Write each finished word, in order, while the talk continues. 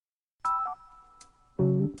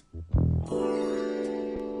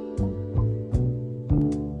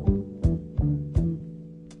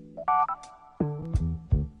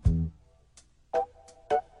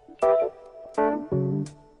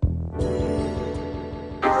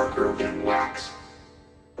Wax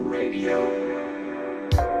Radio.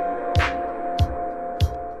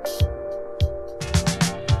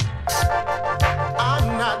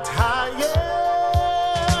 I'm not tired.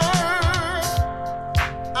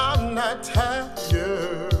 I'm not tired.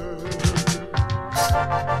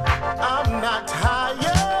 I'm not tired.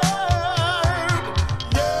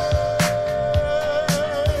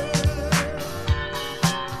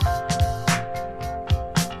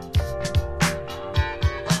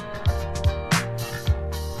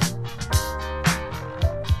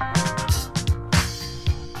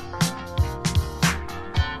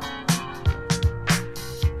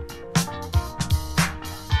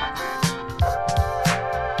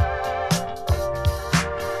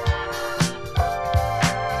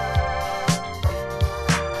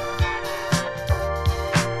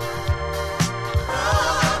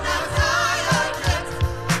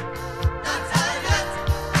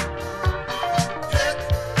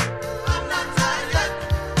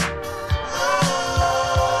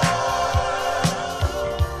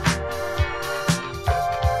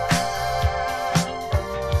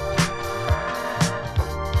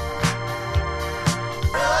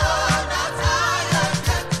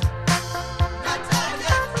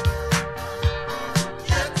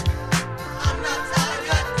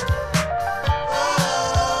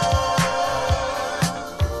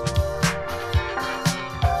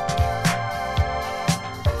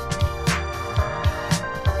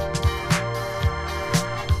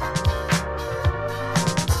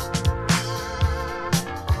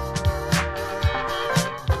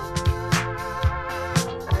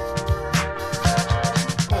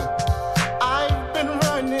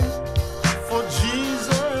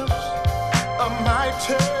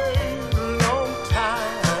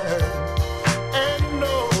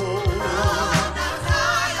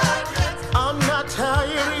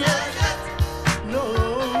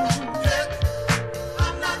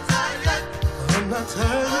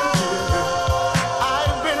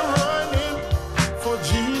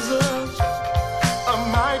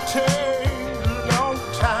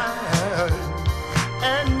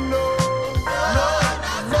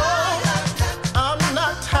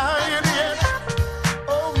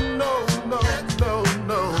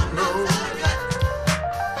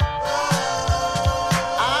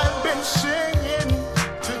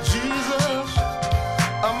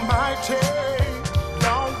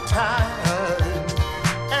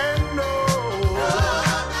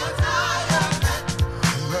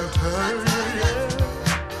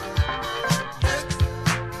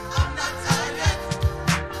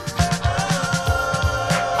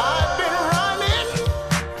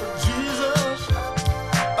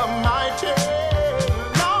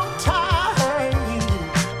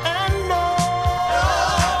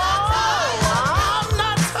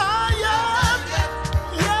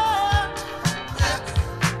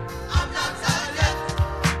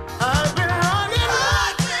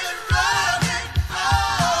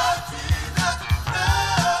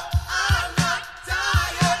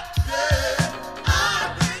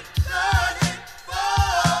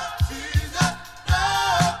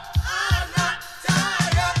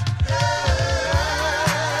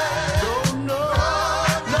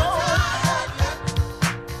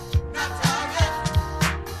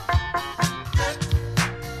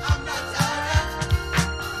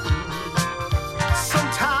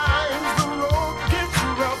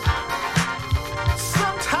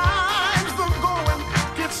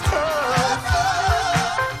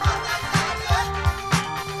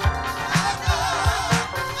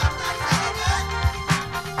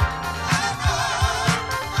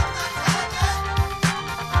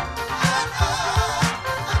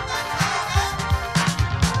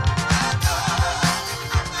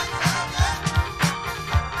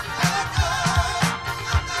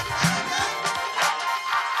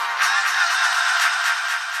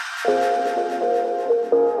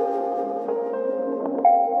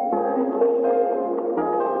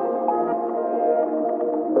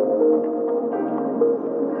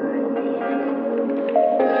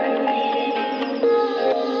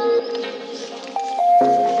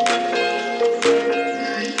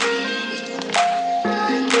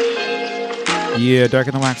 Yeah,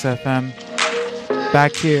 Darker Than Wax FM.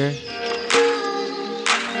 Back here.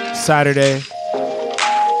 Saturday.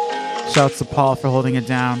 Shouts to Paul for holding it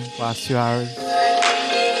down last 2 hours.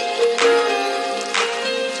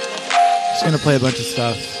 Just gonna play a bunch of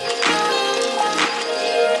stuff.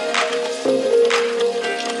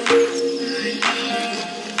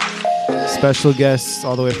 Special guests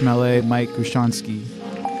all the way from LA, Mike Grushansky.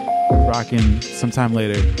 Rocking sometime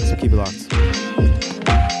later, so keep it locked.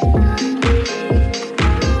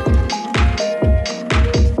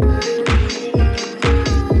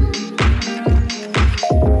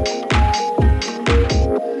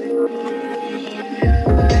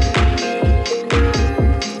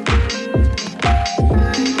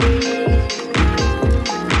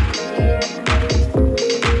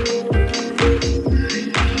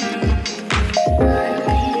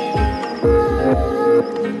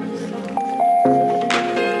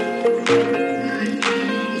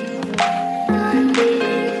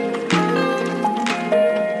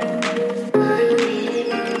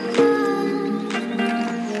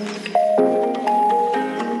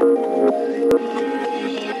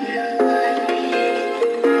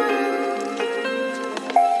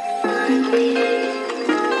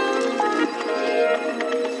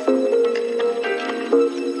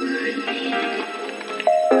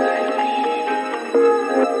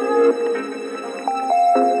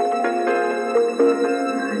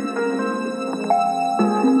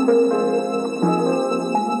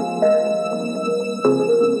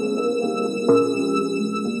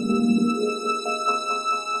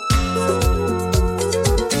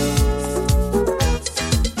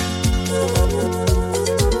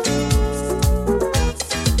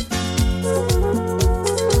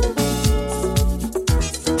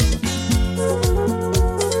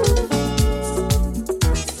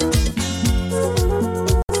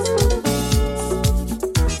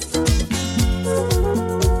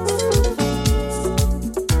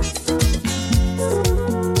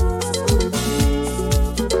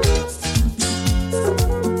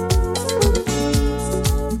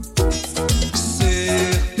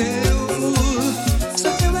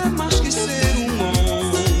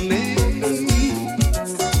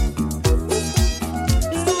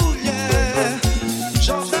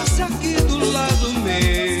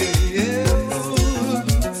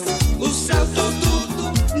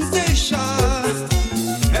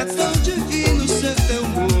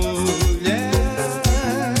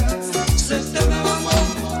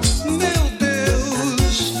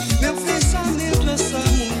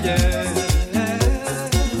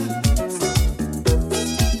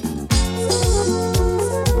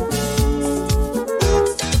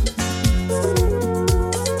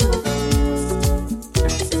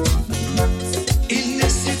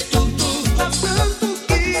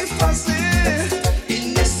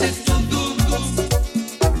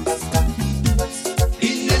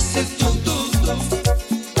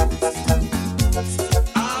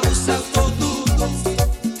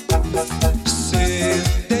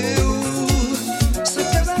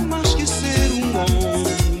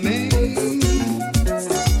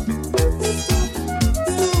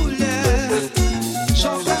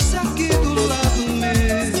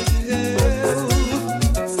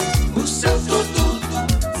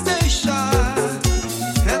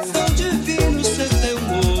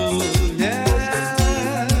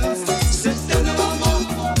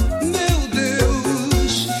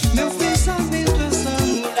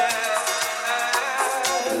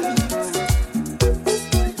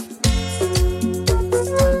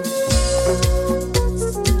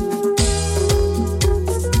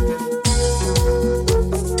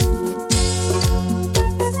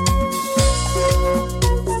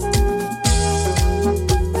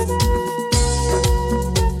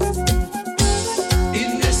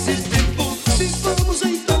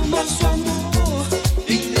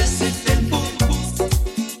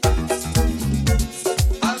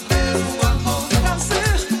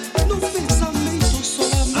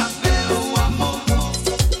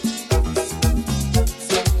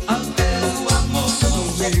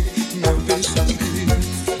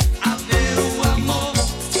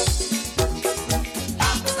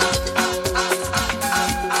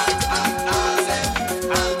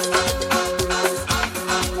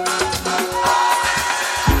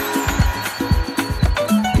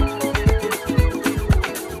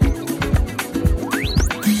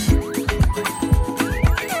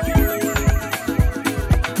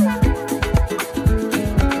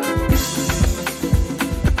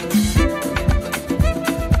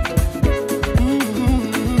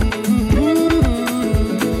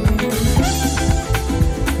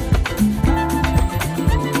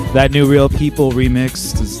 That new Real People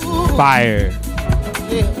remix is fire.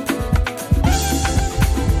 Yeah.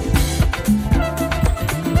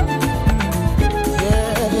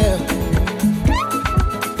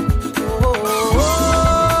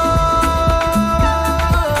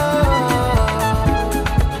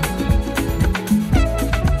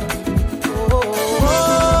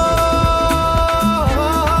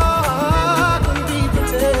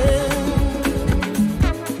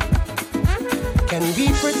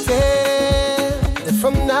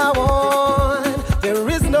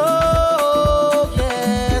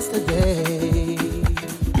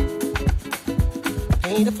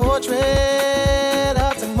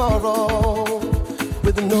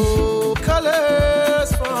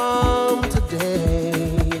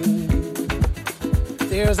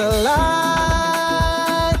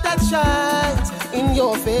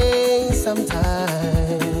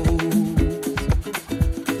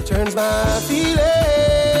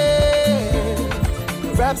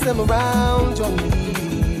 Them around your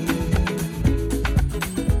knee.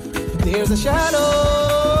 There's a shadow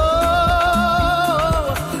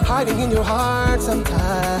hiding in your heart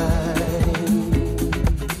sometimes.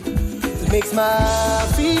 It makes my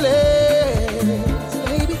feelings,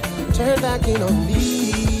 baby, turn back in on me.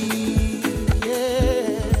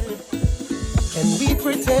 Yeah. Can we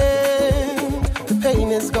pretend the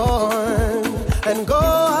pain is gone and go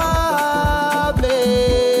our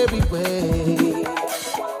merry way?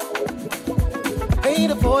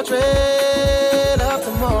 Paint a portrait of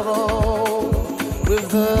tomorrow with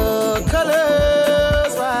the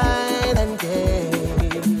colors bright and gay.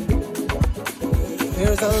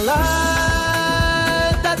 There's a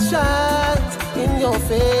light that shines in your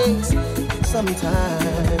face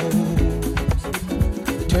sometimes.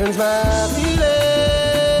 It turns my feelings,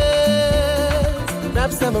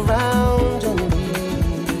 wraps them around your knee.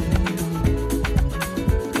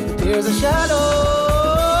 There's a shadow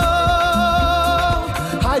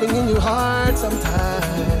hiding in your heart sometimes.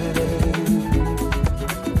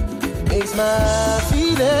 Makes my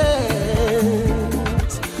feelings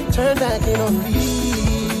turn back in on me.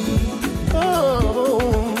 Oh.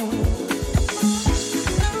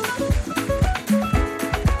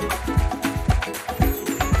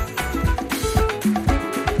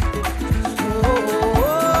 Oh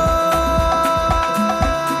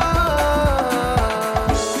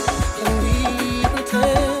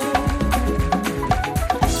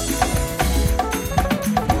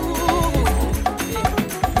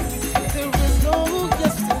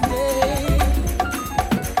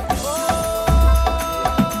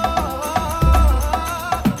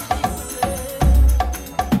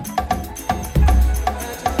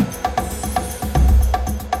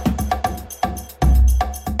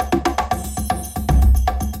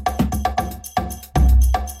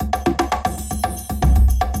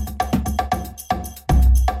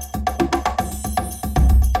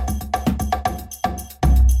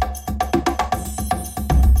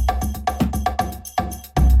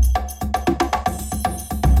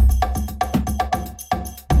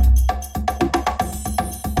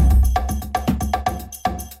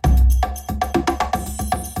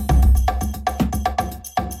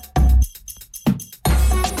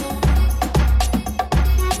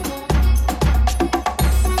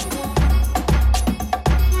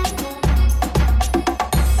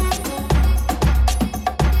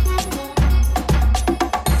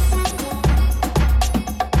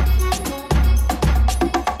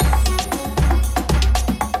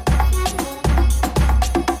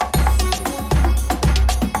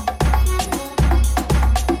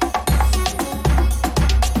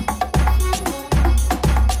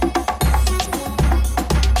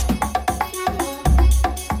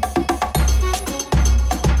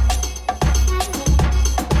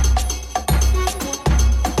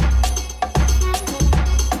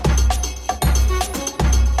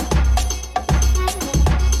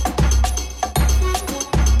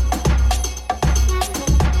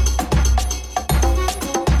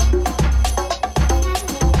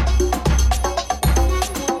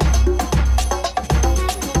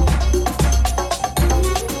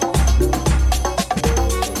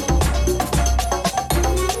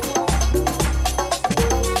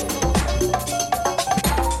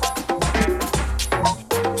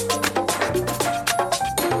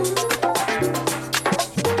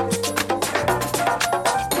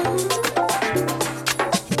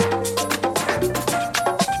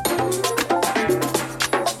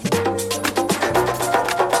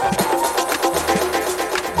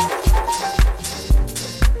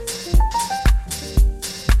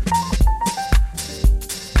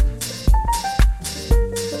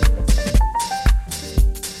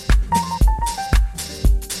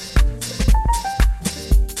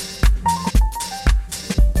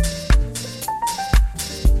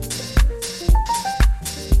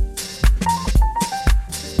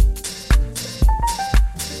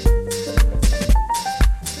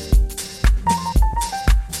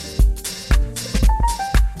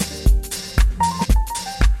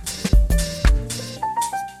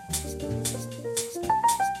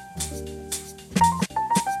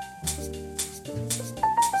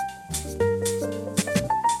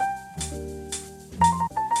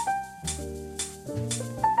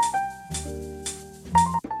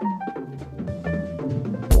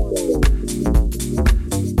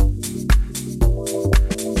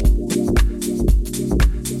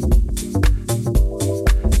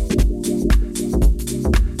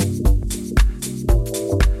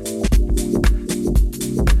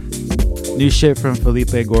New shit from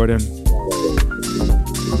Felipe Gordon.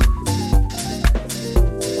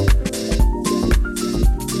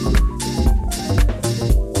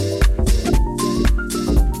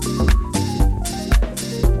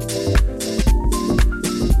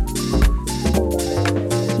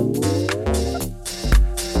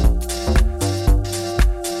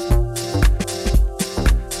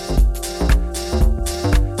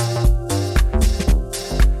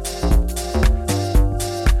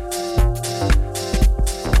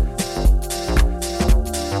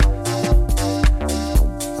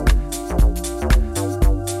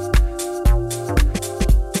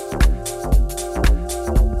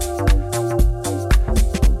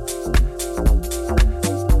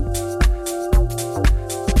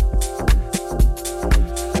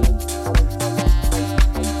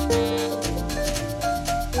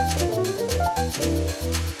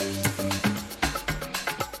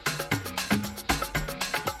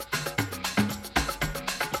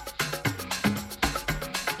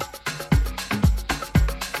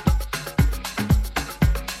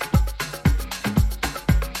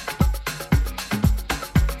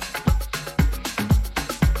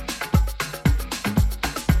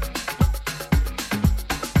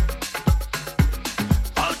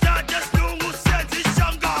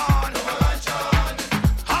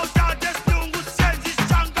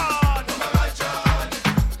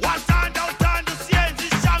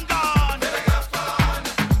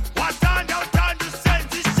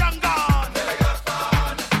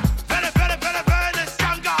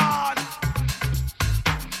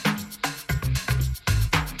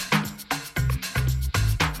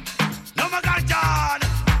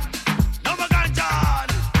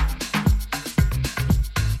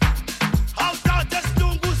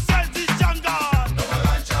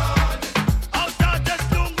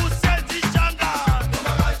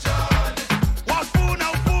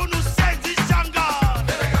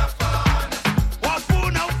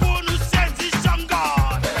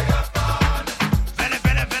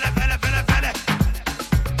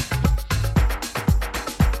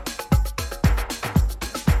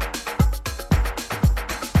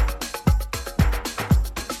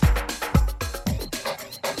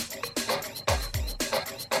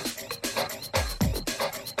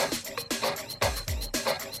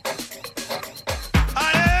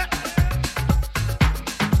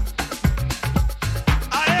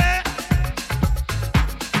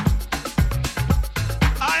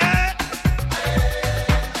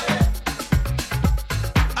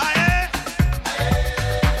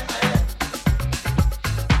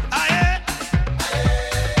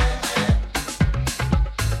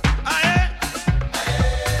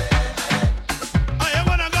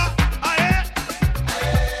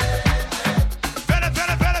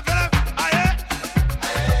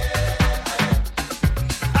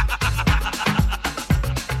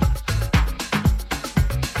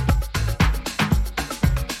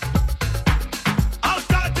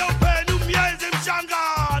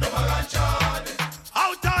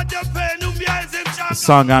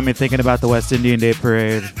 Song got me thinking about the West Indian Day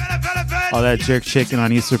Parade. All that jerk chicken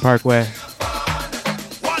on Easter Parkway.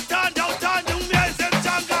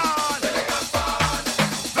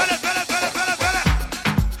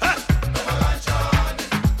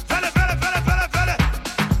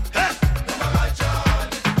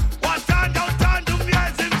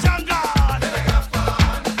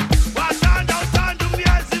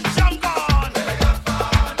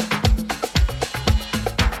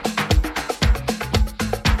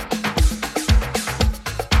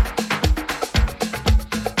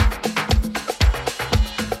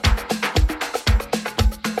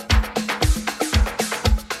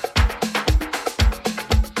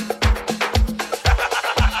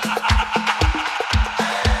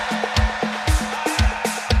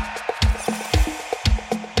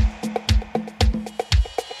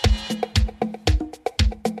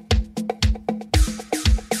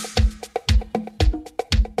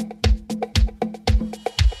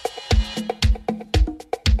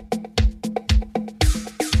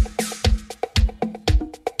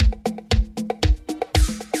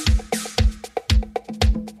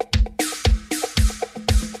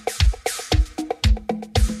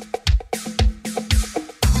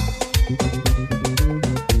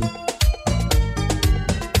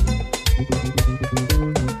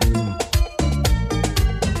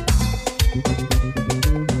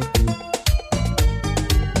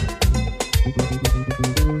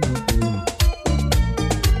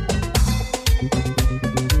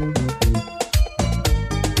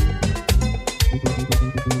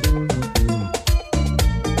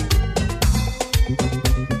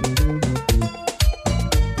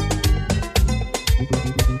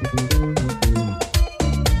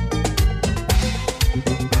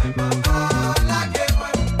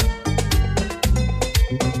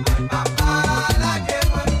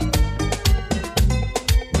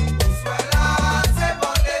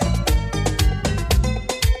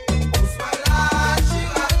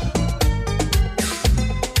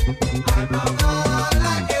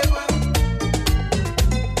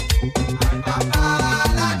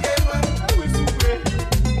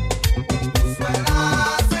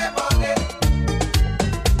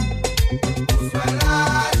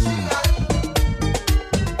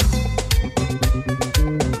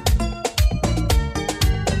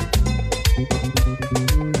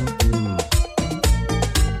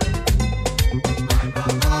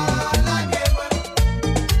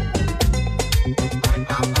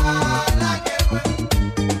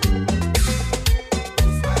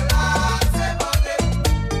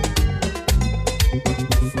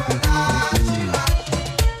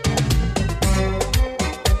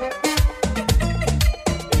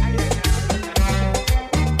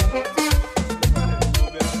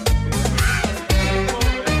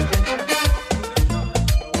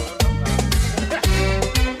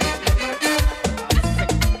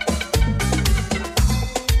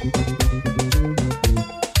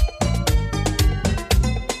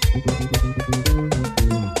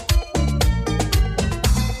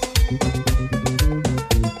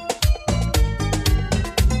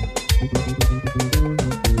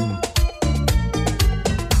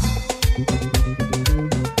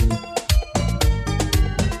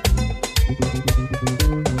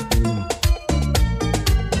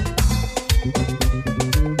 New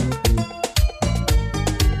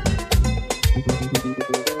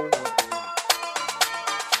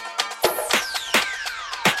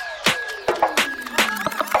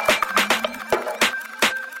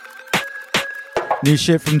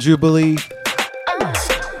shit from Jubilee.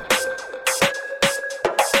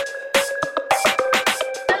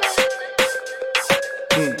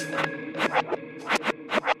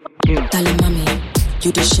 Dale mami,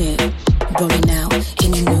 you the shit. Rolling out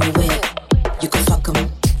in a new whip. You can fuck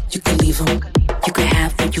 'em, you can leave 'em. You can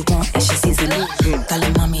have what you want, it's your season. Dale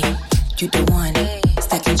mami, you the one.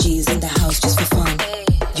 Stacking G's in the house just for fun.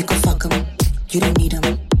 You can fuck 'em, you don't need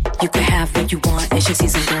 'em. You can have what you want, it's your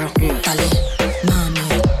season, girl. Dale mami,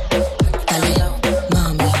 dale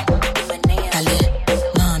mami, dale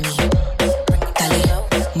mami, dale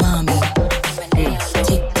mami.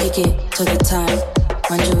 Take it to the top.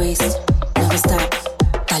 Round your waist, never stop.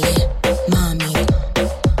 Dale, mami.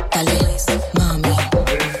 Dale, mami.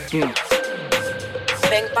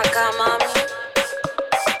 Ven pa' acá, mami.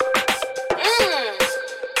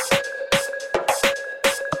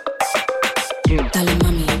 Dale,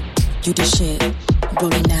 mami, you the shit.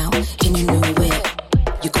 Rolling out in a new whip.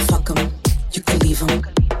 You can fuck 'em, you can leave 'em.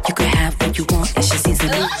 You can have what you want, it's your season.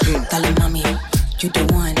 Dale, mami, you the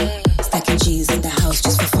one. Stacking G's in the house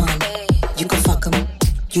just for fun. You can fuck 'em,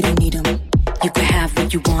 you don't need 'em. You can have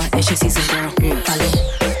what you want, it's your season, girl. Dale,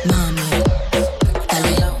 mami.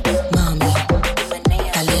 Dale, mami.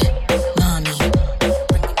 Dale, mami.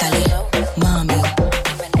 Dale, mami.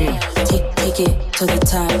 Take it to the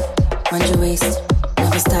top. Round your waist,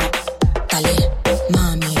 never stop. Dale,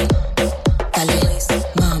 mami. Dale,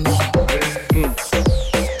 mami.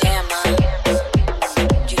 Damn, mom,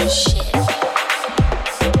 you the shit.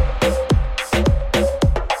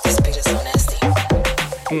 This beat is so nasty.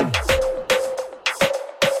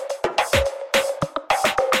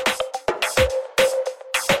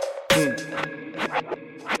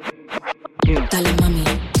 Dale mami,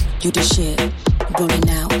 you the shit. Rolling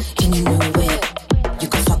out in a new whip. You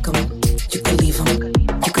can fuck 'em, you can leave 'em.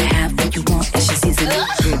 You can have what you want, it's your season.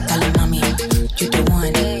 Dale mami, you the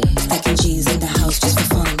one. Stacking G's in the house just for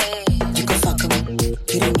fun. You can fuck 'em,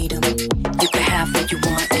 you don't need 'em. You can have what you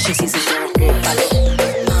want, it's your season, girl. Dale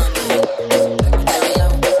mami, dale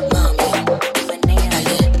mami,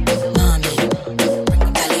 dale mami,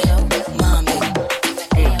 dale mami.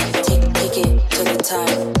 Take it to the top.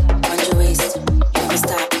 Round your waist, never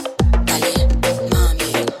stop. Dale mami,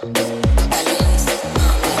 dale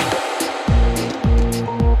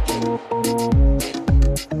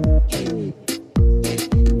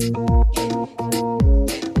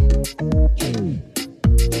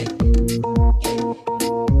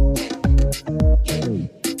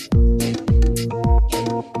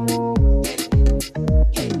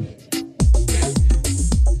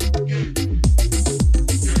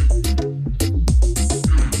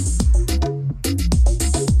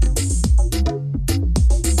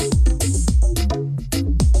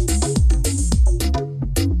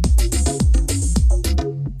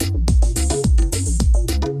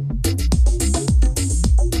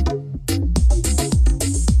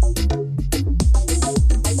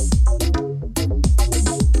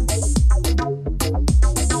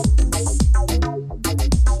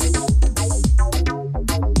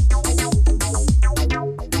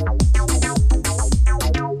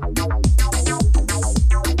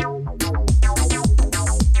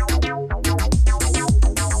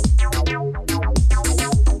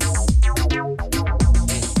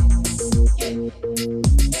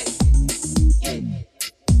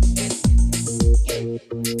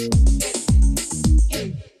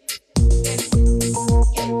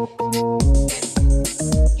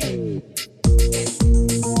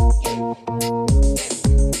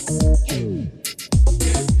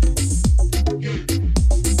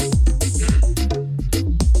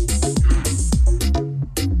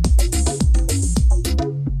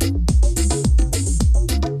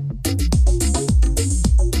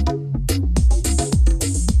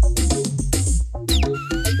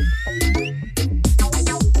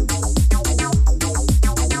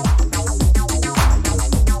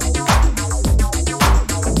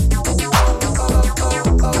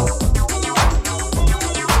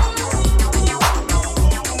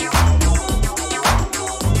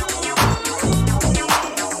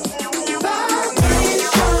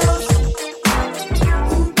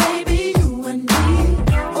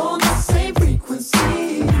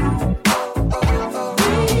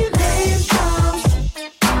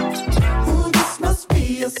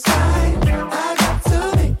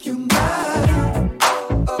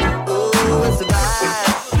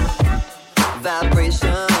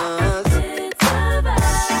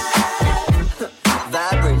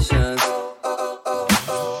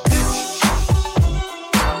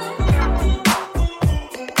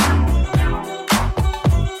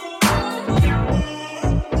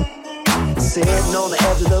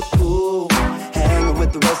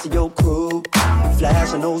with the rest of your crew.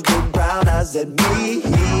 Flashing those big brown eyes at me.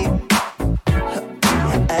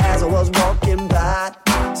 As I was walking by,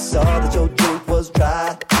 saw that your drink was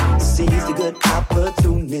dry. Seized a good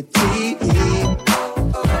opportunity.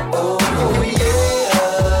 Oh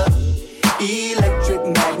yeah, electric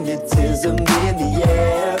magnetism in the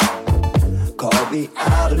air. Caught me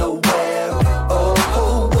out of nowhere.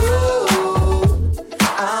 Oh,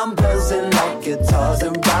 I'm buzzing like guitars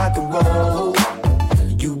and rock and roll.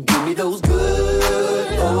 You give me those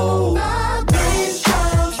good old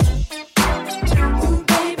vibrations. Ooh,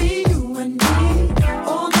 baby, you and me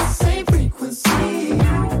on the same frequency.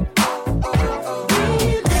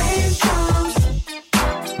 Relations.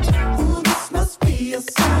 Ooh, this must be a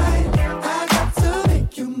sign. I got to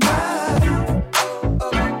make you mine.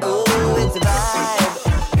 Oh, it's a vibe.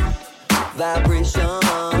 Vibrations.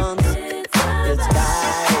 It's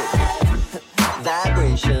vibe.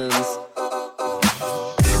 Vibrations.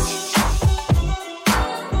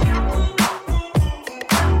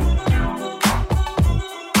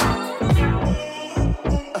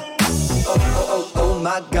 Oh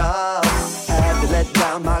my God, had to let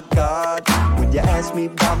down my guard when you asked me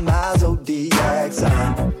about my zodiac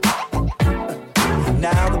sign.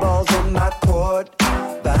 Now the ball's in my court,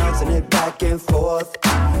 bouncing it back and forth,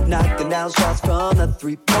 knocking down shots from the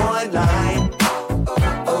three-point line.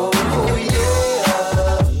 Oh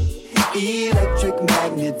yeah, electric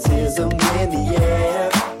magnetism in the air,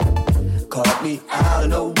 caught me out of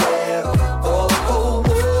nowhere. Oh,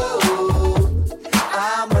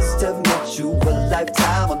 I must have met you a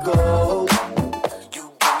lifetime ago.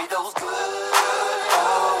 You give me those good.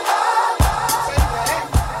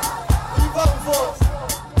 Who you voting for?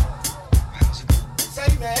 Say,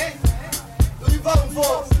 man. Who you voting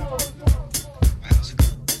for?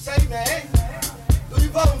 Say, man. Who you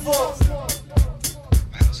voting for?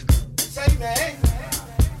 Say, man.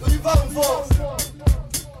 Who you voting for?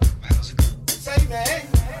 Say, man.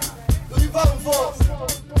 Who you voting for?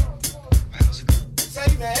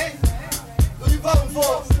 Say, man. Who you voting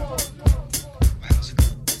for?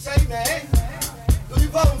 Say, man. Who you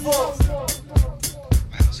voting for?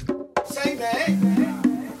 Say, man.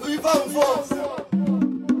 Who you voting for?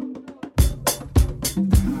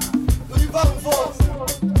 Who you voting for?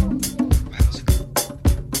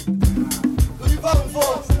 Who you voting for? Who you voting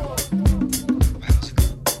for?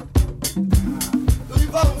 Who you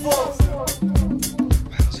voting for?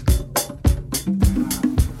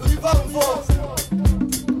 Who you voting for?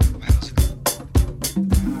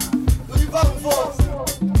 Who you voting for?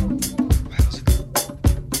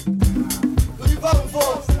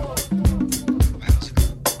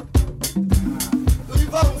 Who you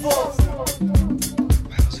voting for?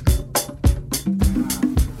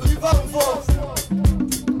 Who you voting for?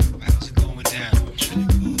 How's it going down? It's really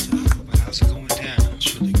good. But how's it going down?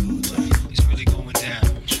 It's really good. It's really going down.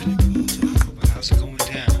 It's really good. But how's it going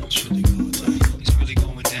down? It's really good. It's really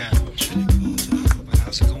going down. It's really good. But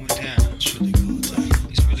how's it going down? It's really good.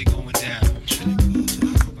 It's really going down. It's really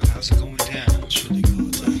good. But how's it going down? It's really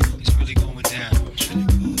good. It's really going down. It's really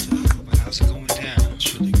good. But how's it going down?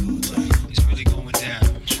 It's really good. It's really going down.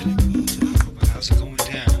 It's really good. But how's it going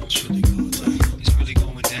down? It's really good. It's really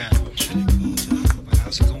going down. It's really good. But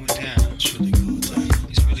how's it going down? It's really good.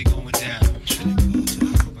 It's really going down. It's really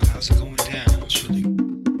good. But how's it going down? It's really going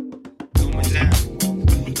down. Come on,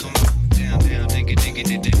 down, down, dig it, down,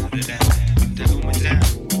 down. They're going down.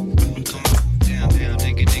 Come on, down, down,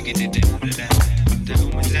 dig it, down, down. They're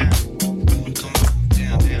going down. Come on,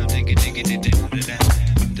 down, down, dig it, down, down.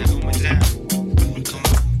 They're going down. Come on,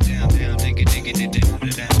 down, down, dig it, down,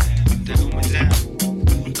 down. They're going down.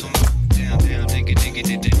 Come on, down, down, dig it, down,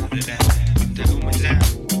 down. They're going down.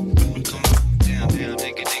 Come on, down, down,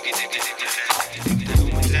 dig it, down, down. They're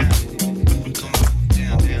going down. Come on, down,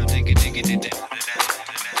 down, dig it, down, down. Come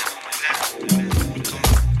on,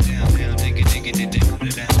 down, down, dig it, down,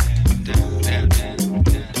 down. Down, down, down,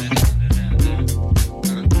 down, down, down.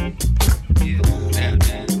 Yeah, down, down,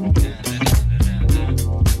 down, down.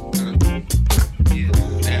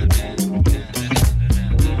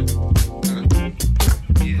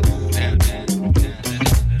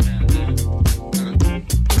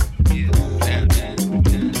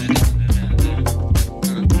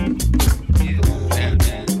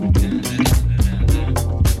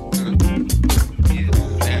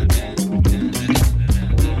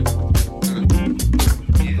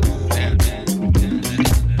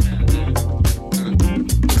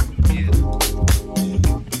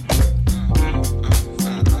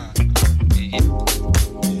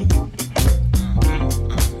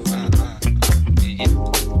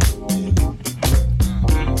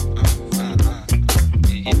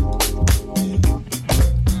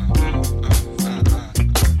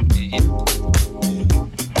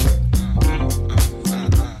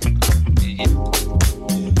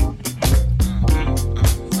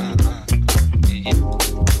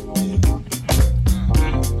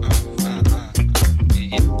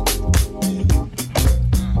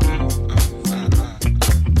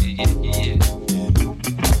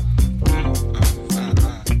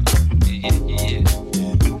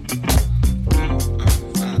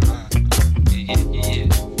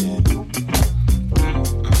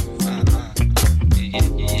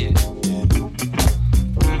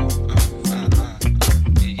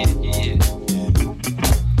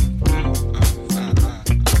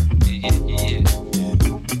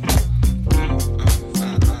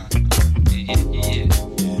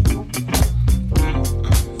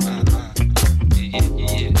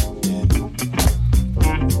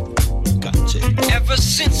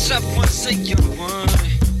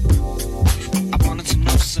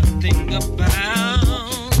 something about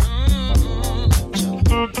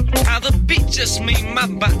how the beat just made my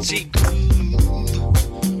body groove.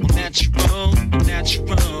 Natural,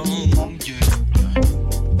 natural, yeah.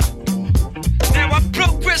 Now I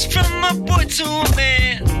progress from a boy to a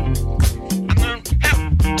man. I learned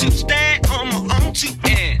how to stand on my own two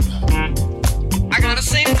ends. I gotta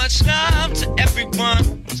say much love to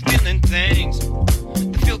everyone who's feeling things.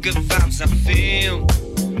 The feel good vibes I feel.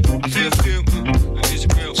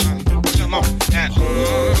 Music real, come on, that.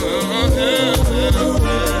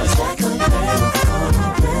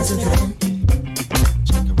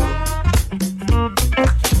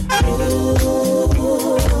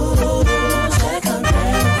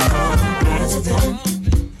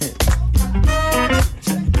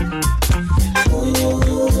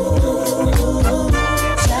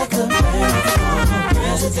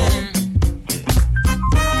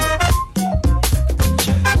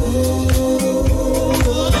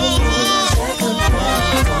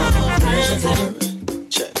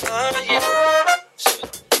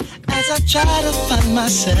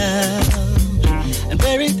 And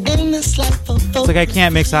buried in this life of It's like I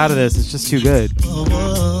can't mix out of this. It's just too good. So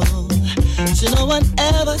no one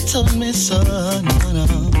ever told me so, no.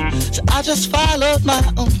 So I just followed my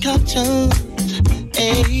own conscience.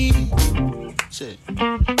 Hey.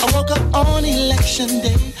 I woke up on election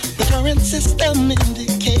day. The current system in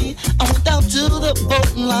decay. I went down to the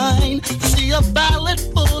voting line to see a ballot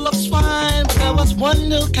full of swine. But there was one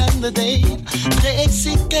new candidate.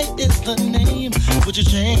 J-A-C-K is the name. Would you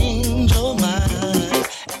change your mind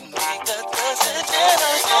and make the decision?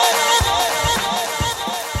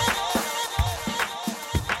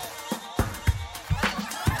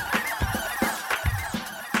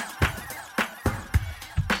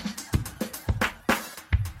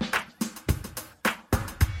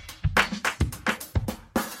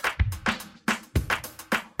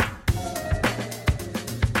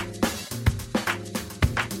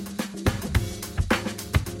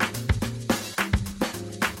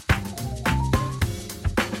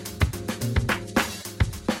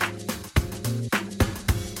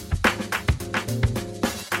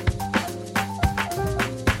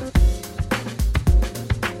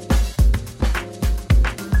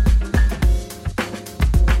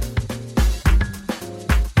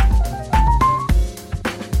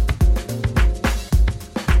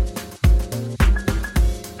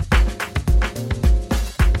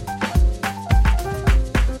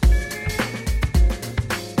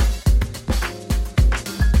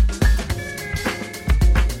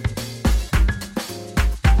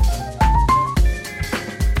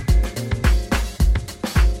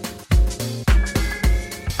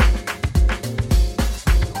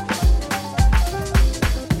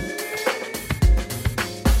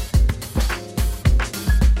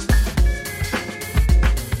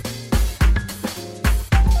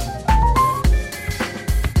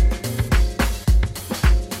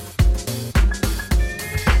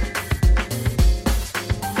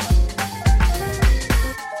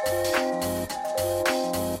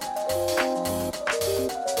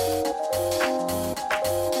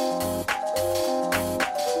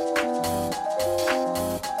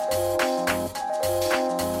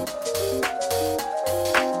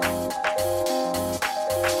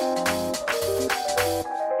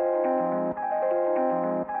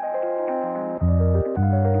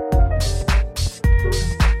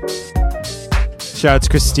 Shout out to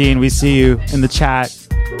Christine. We see you in the chat.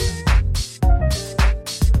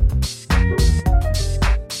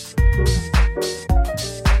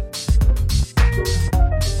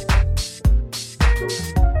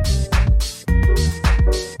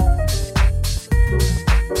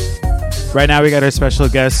 Right now we got our special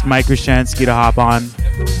guest, Mike Rushansky, to hop on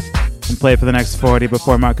and play for the next 40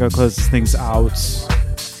 before Marco closes things out.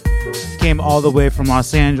 Came all the way from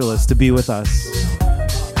Los Angeles to be with us.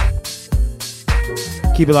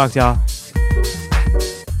 Keep it locked, y'all.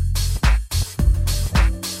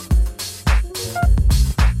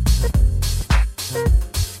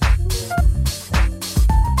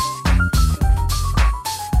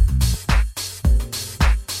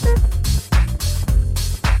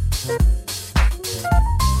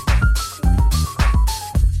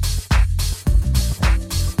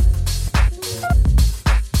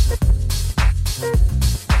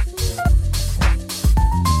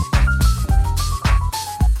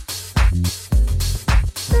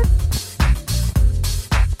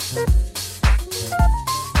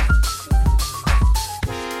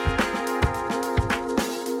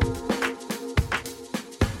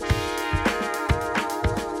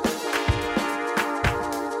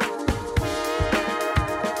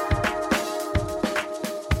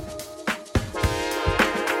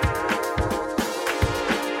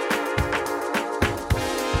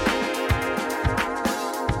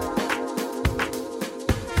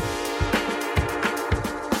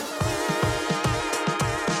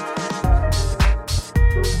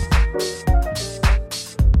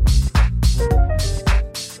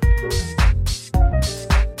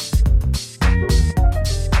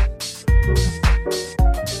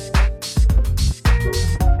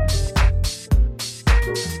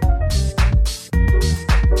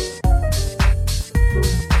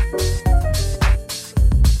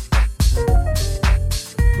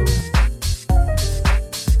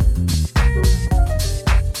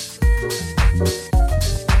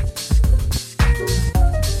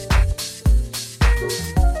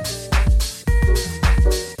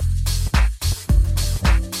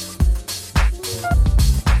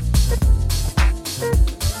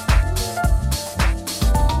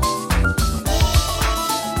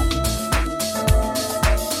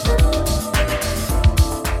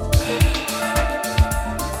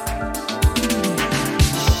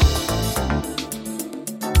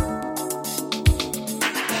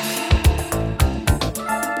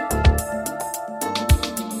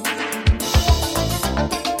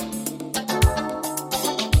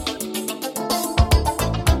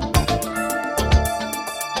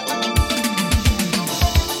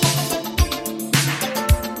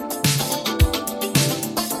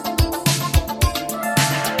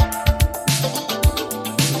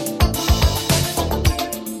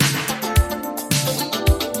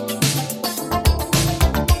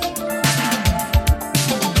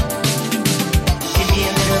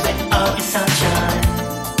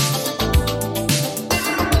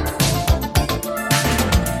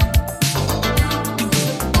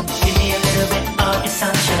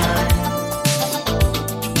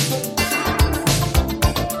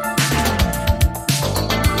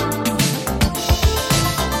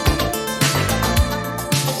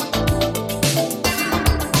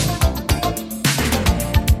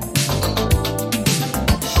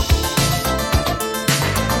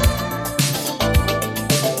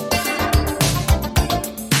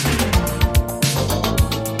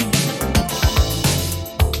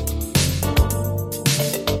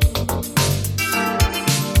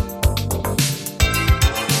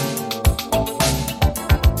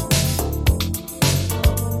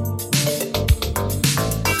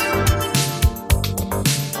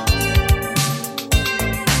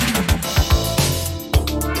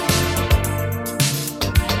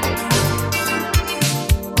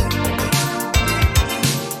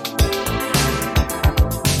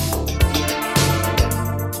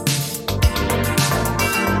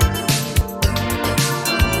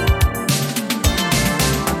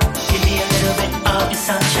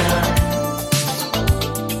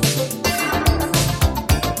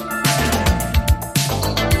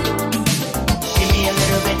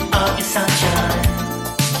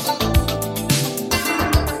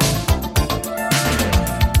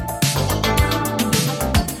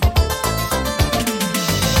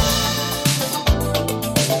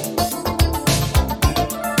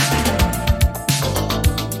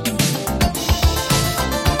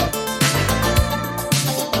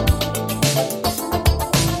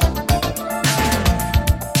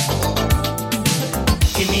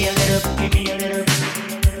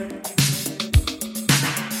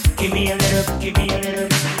 Give me a little, give me a little.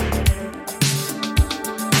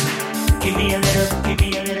 Give me a little, give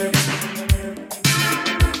me a little.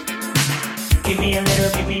 Give me a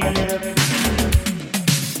little, give me a little.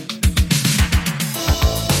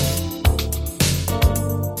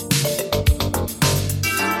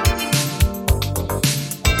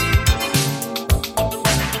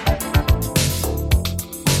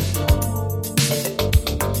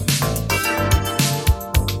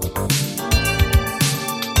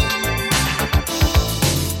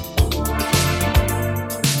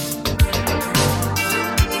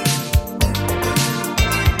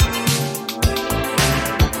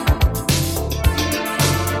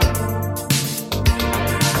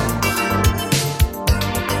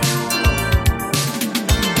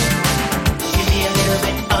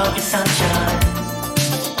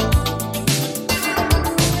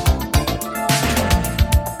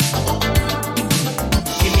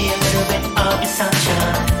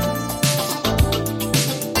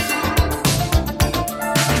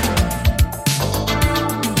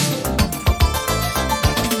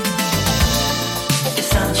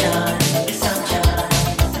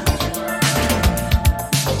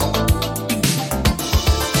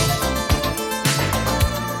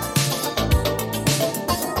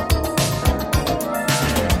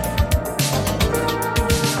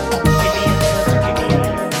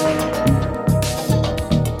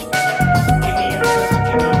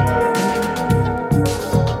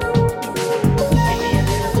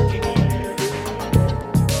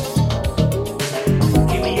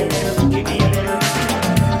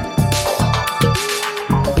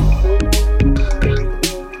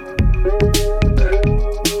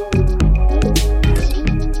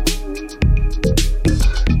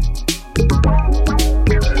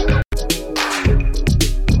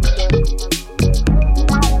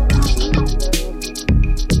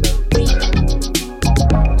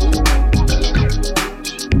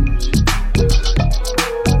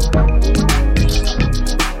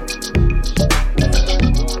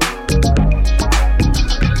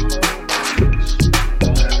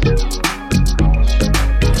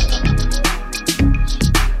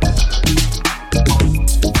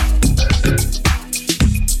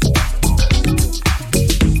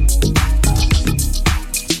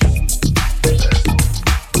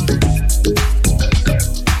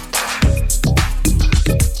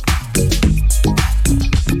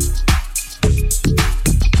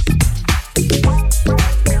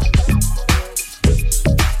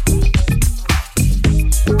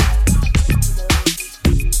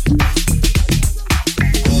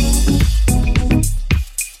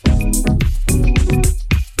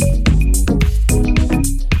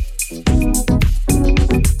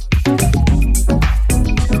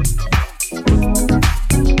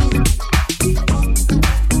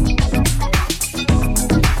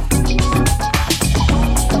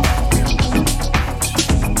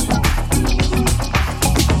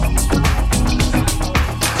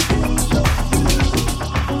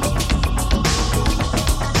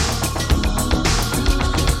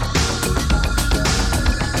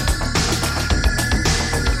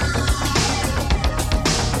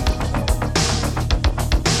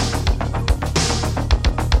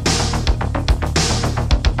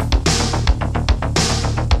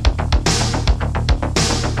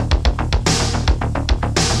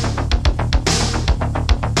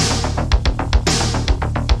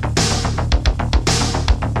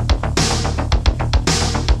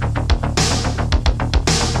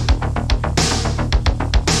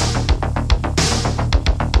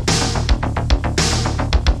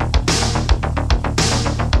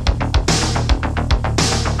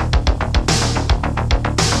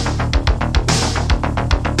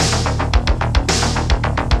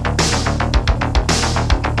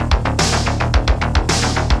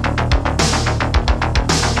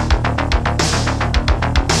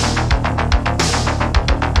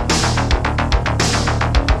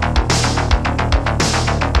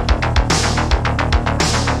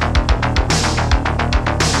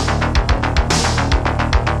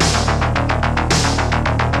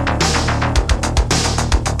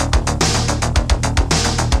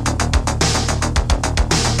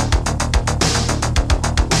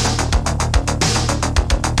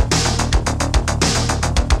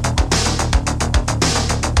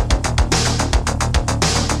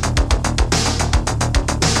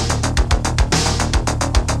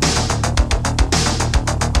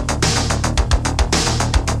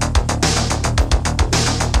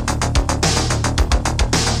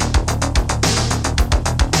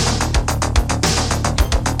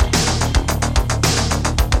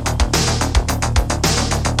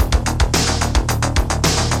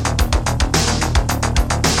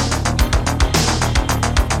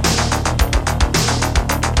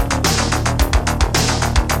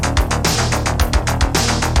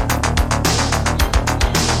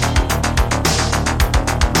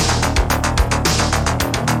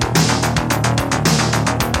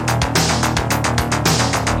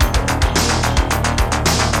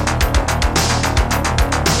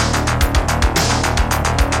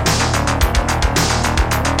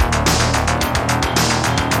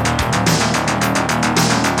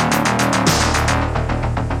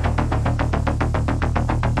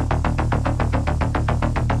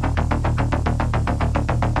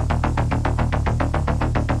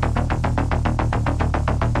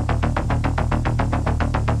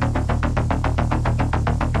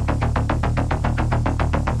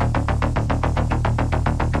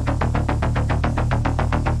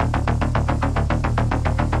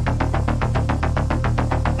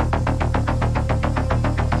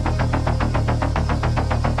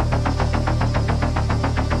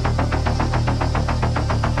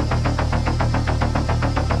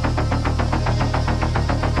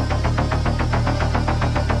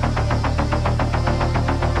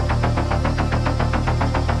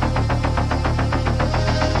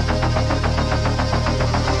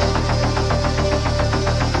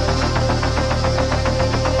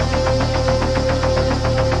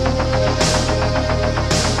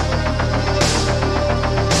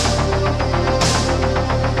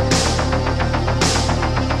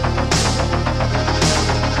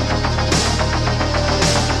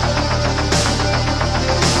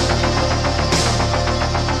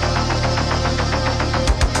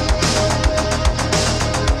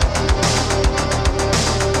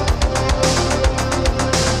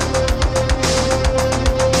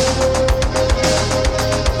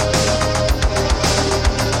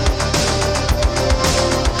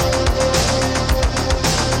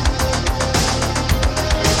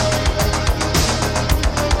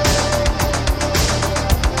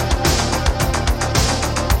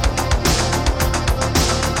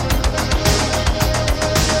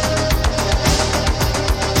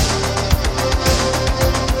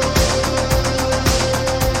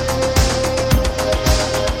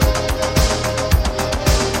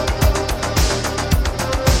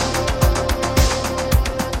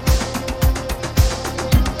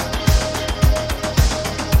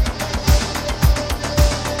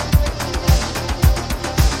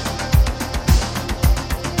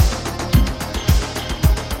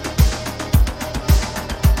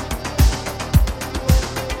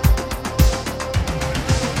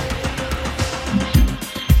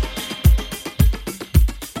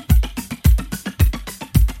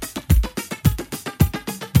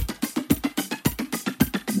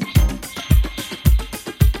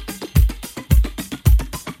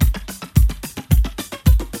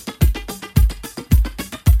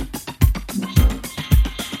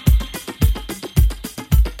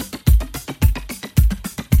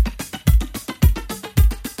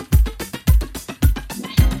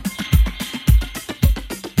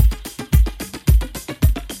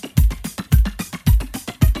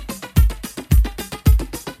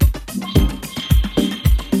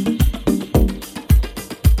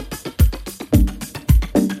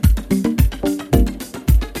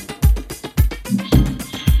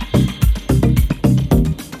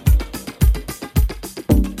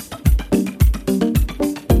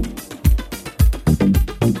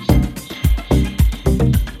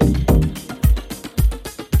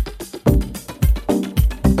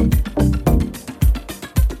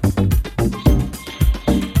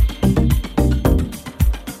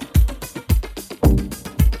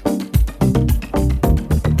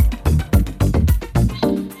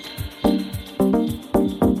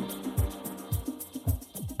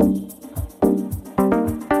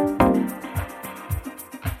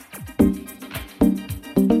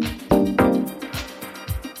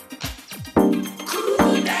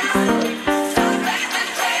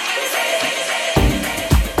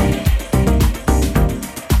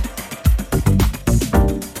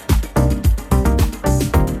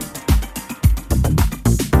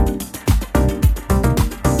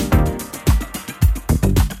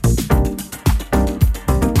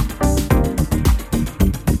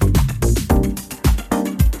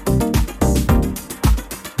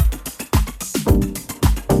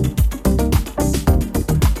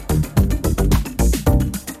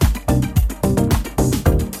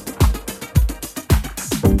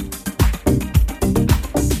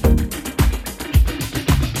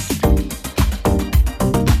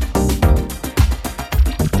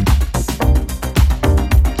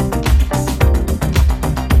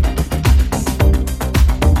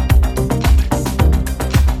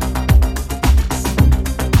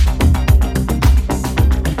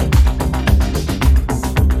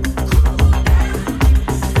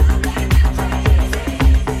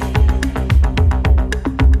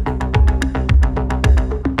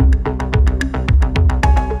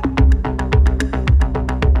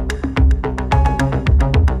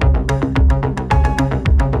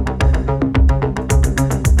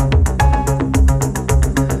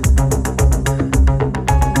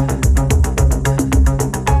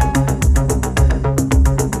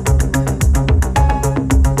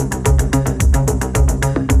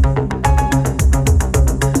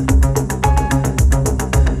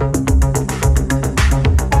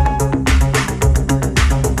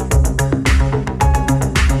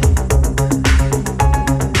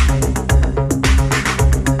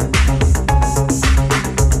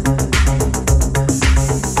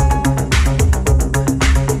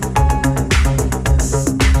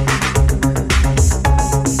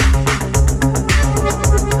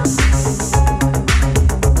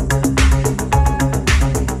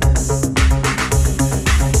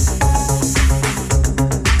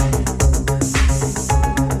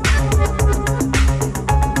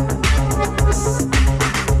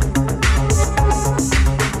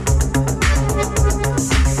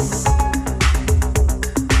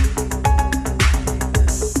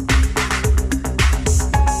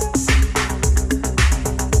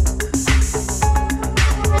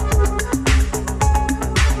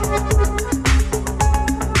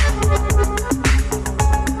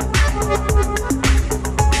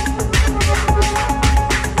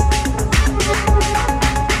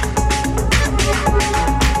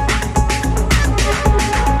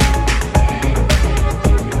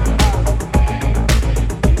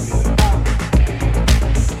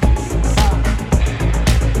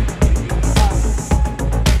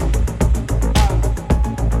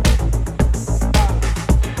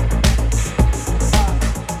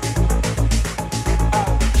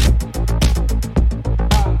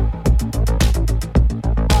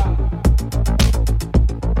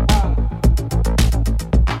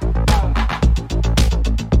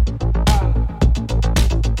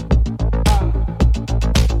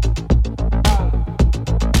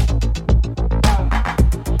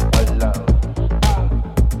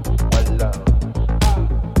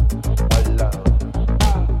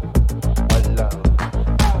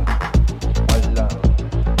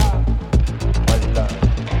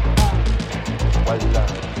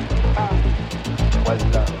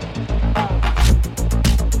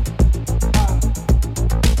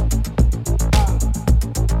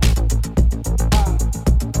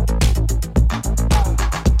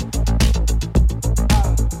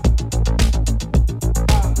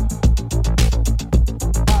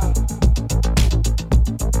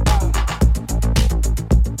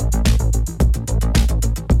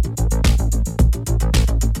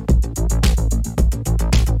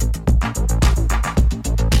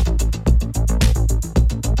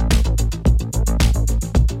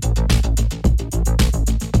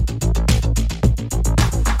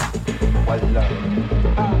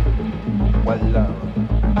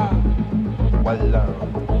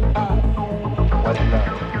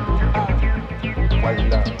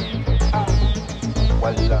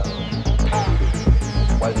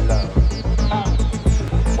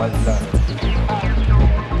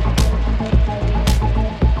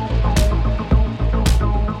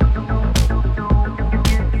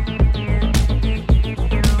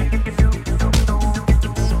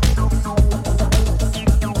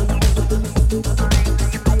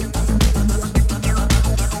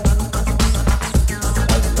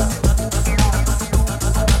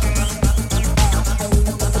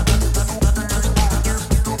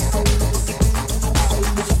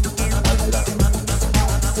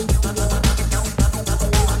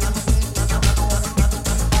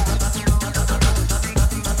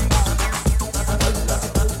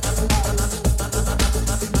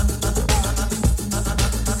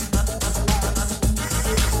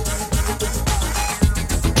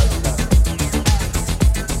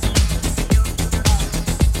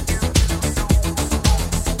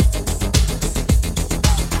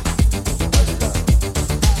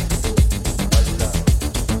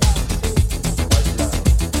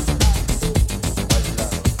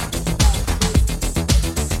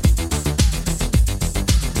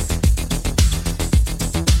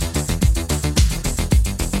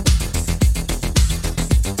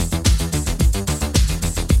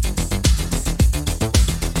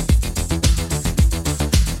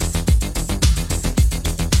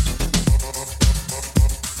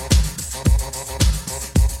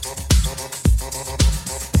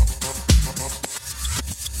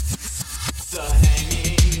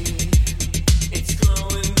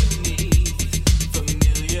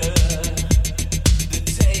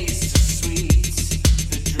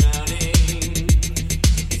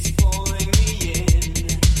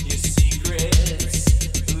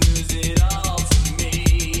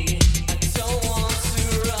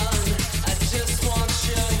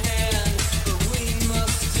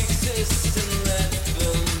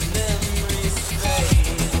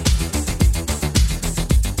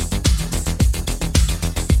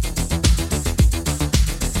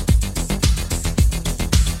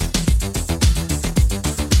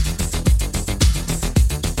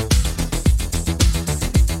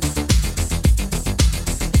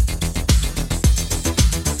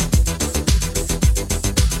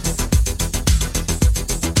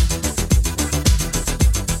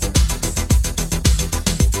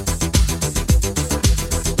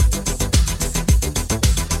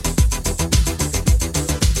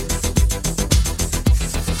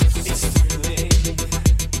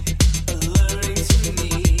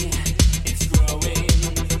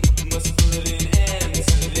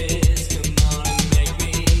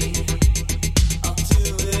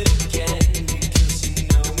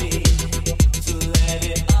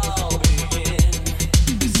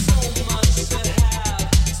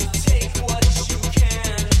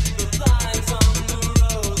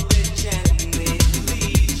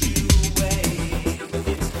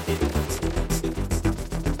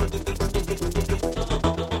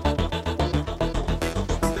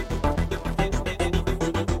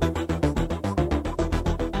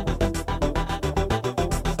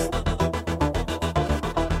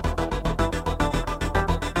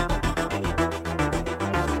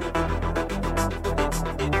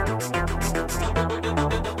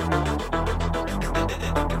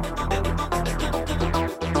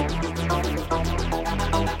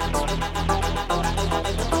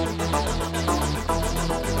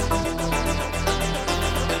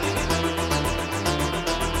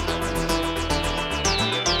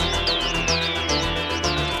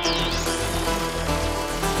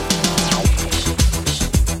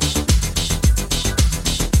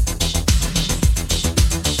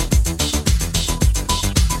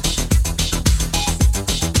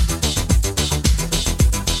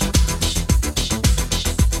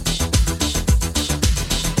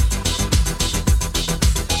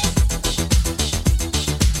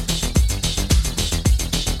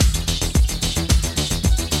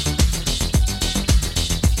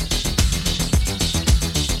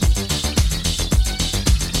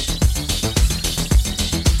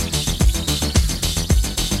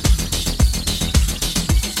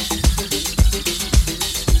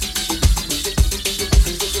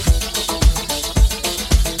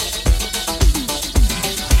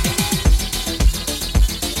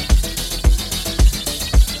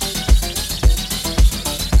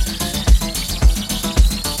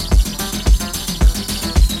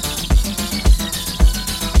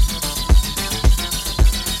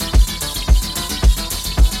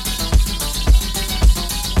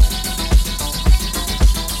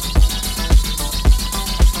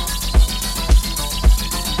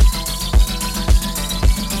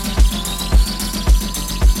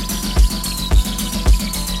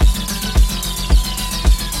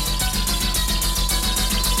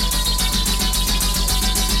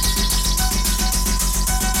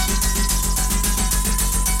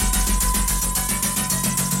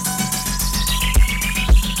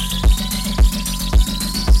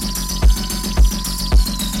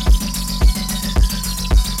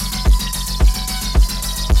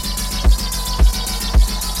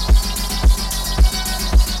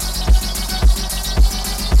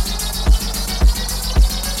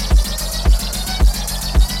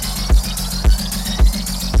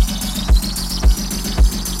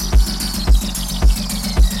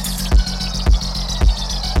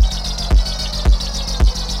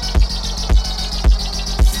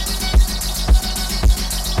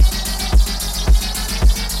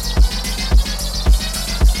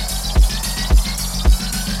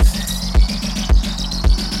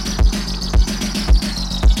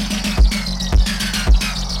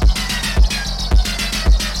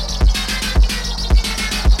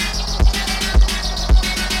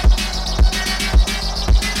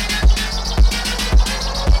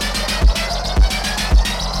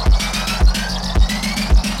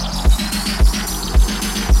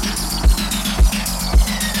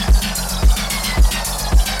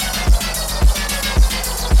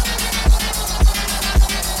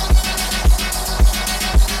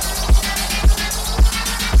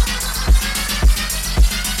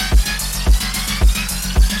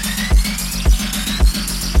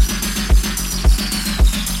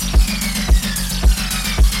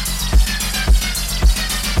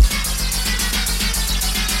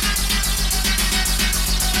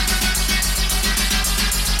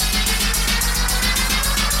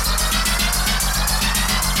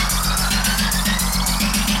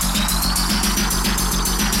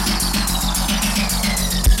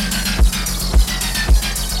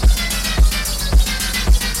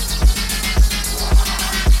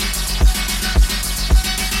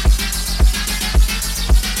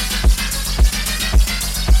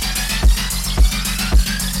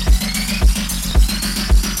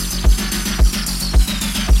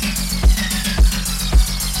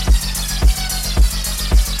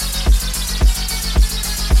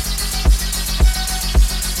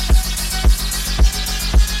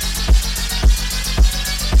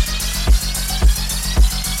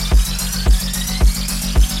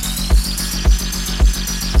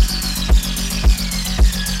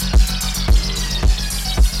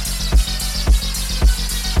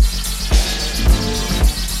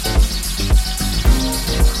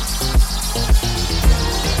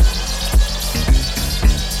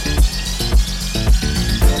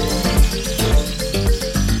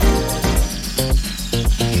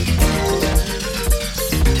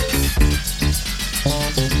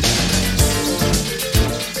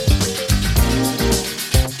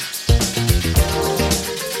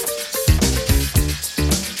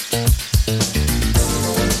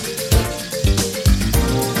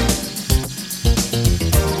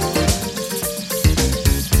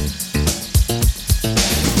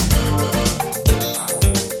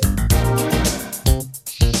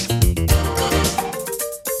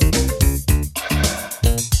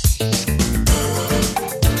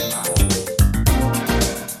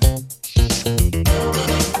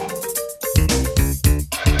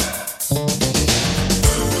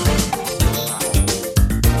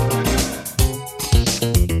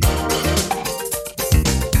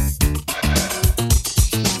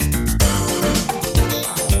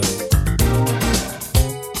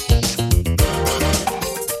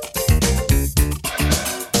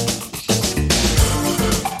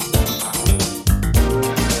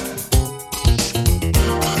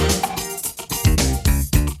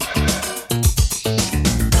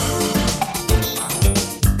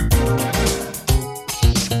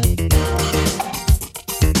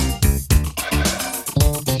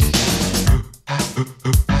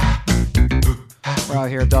 We're out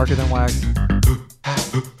here darker than wax.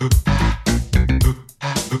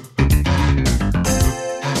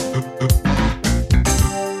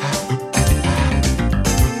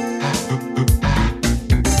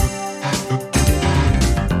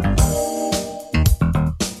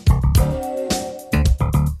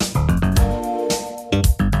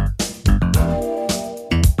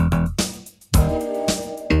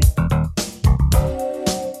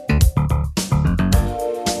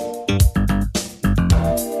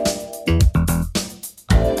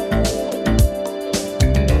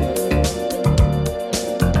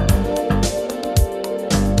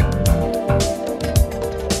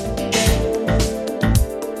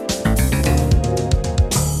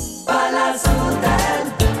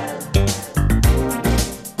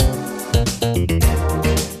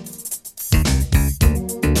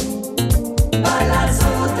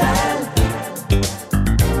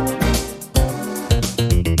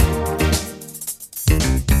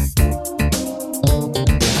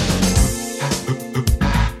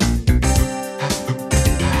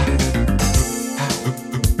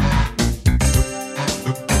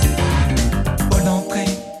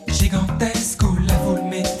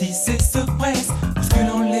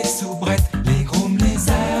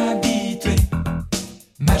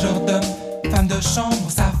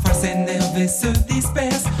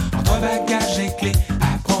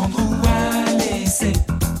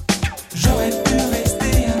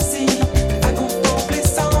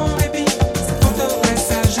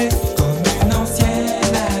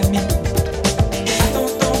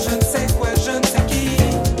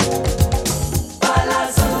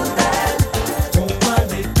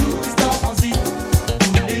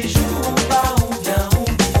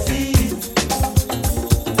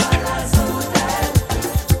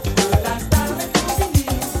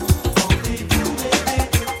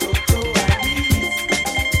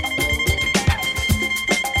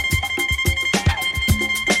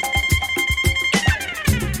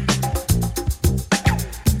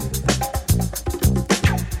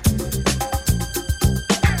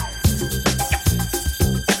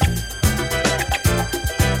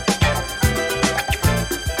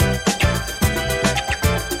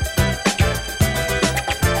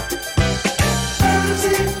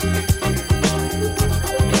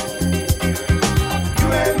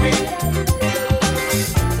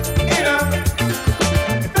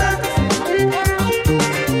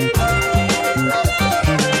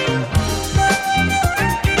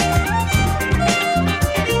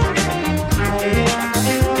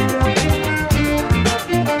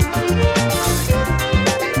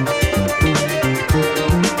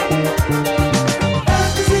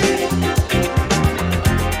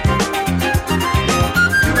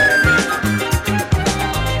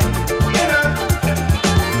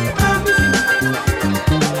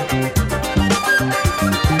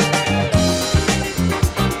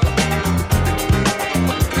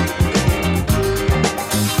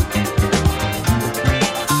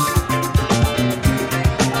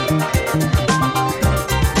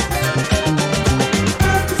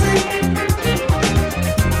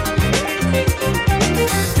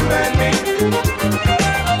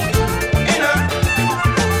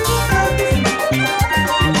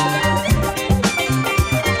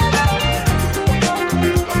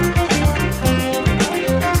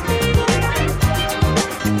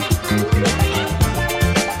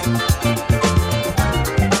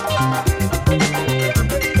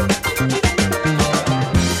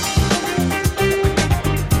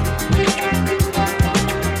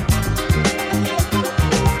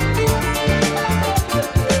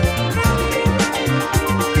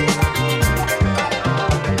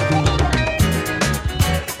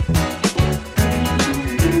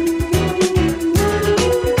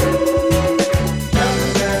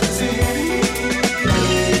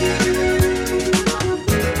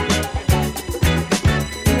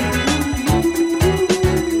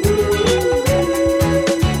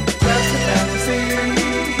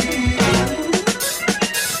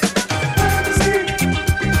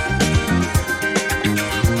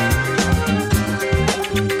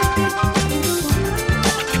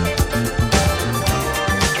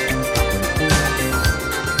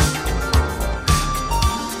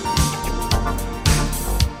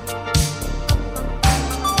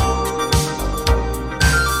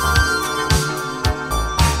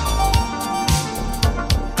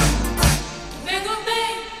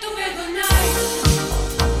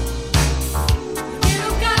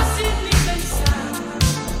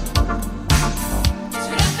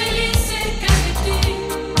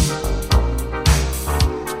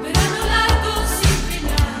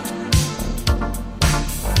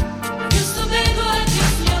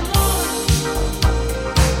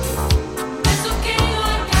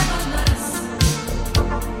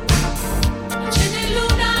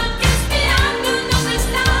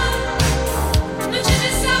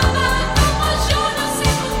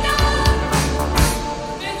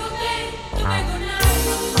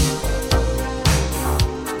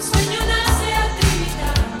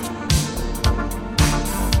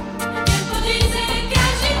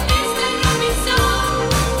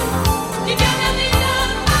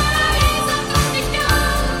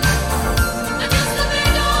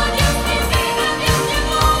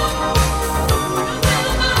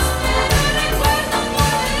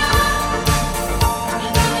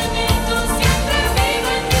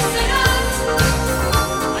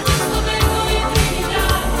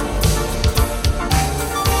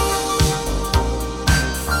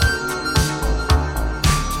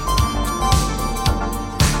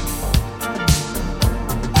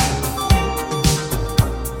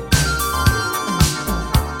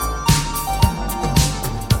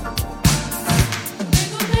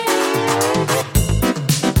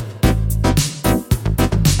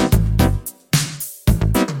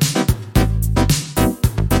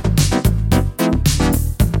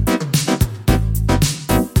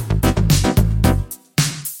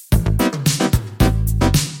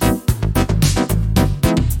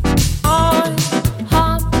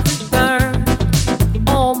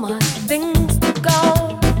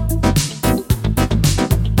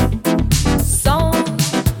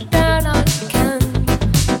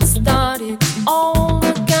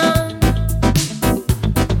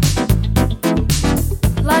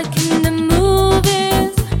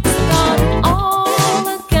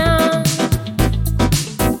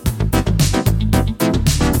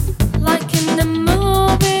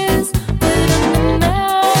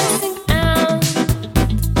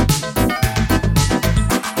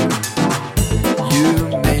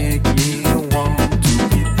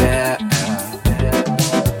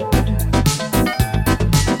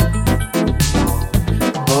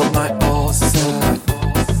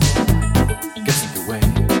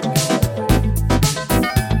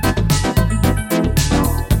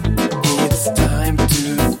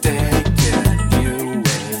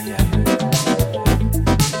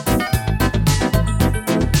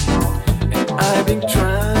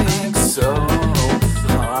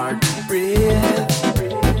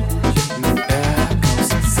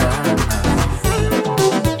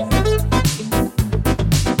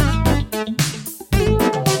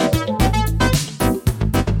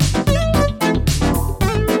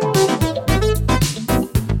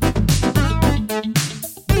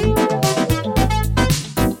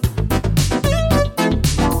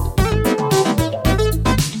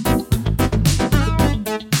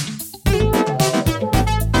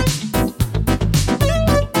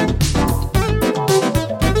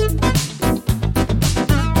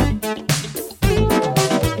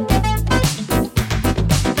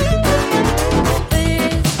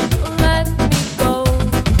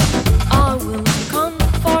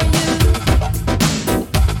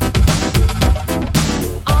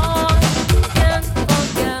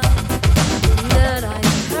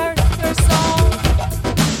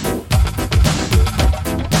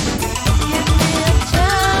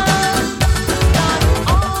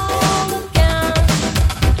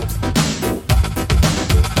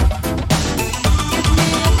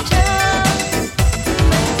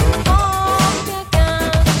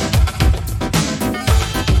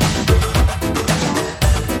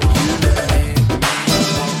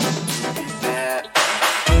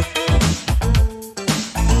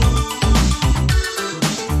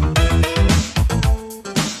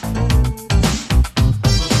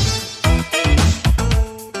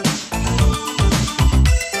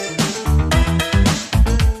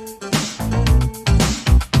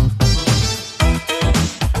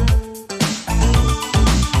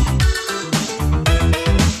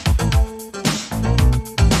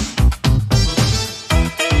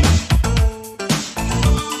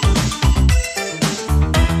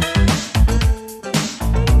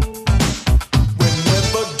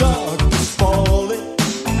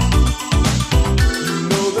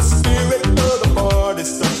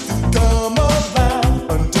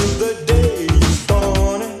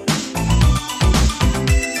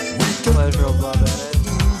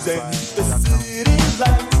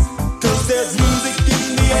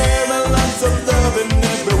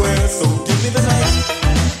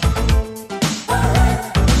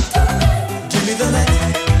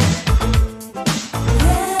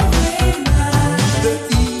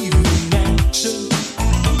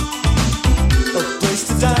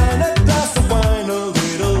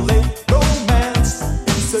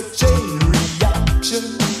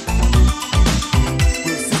 station.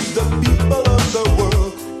 We'll see the people of the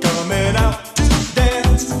world coming out to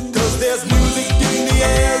dance. 'Cause there's music in the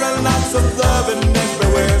air and lots of loving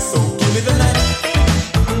everywhere. So give me the night.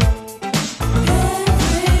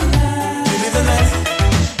 Give me the night.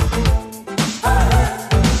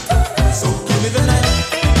 So give me the night.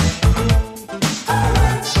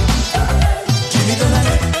 Give me the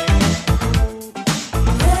night.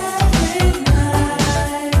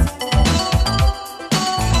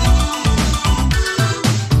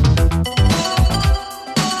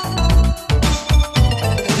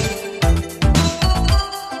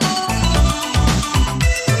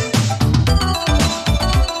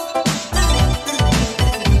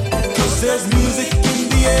 There's music in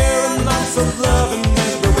the air and lots of loving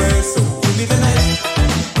everywhere. So give me the night.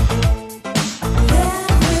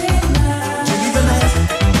 Give me the night.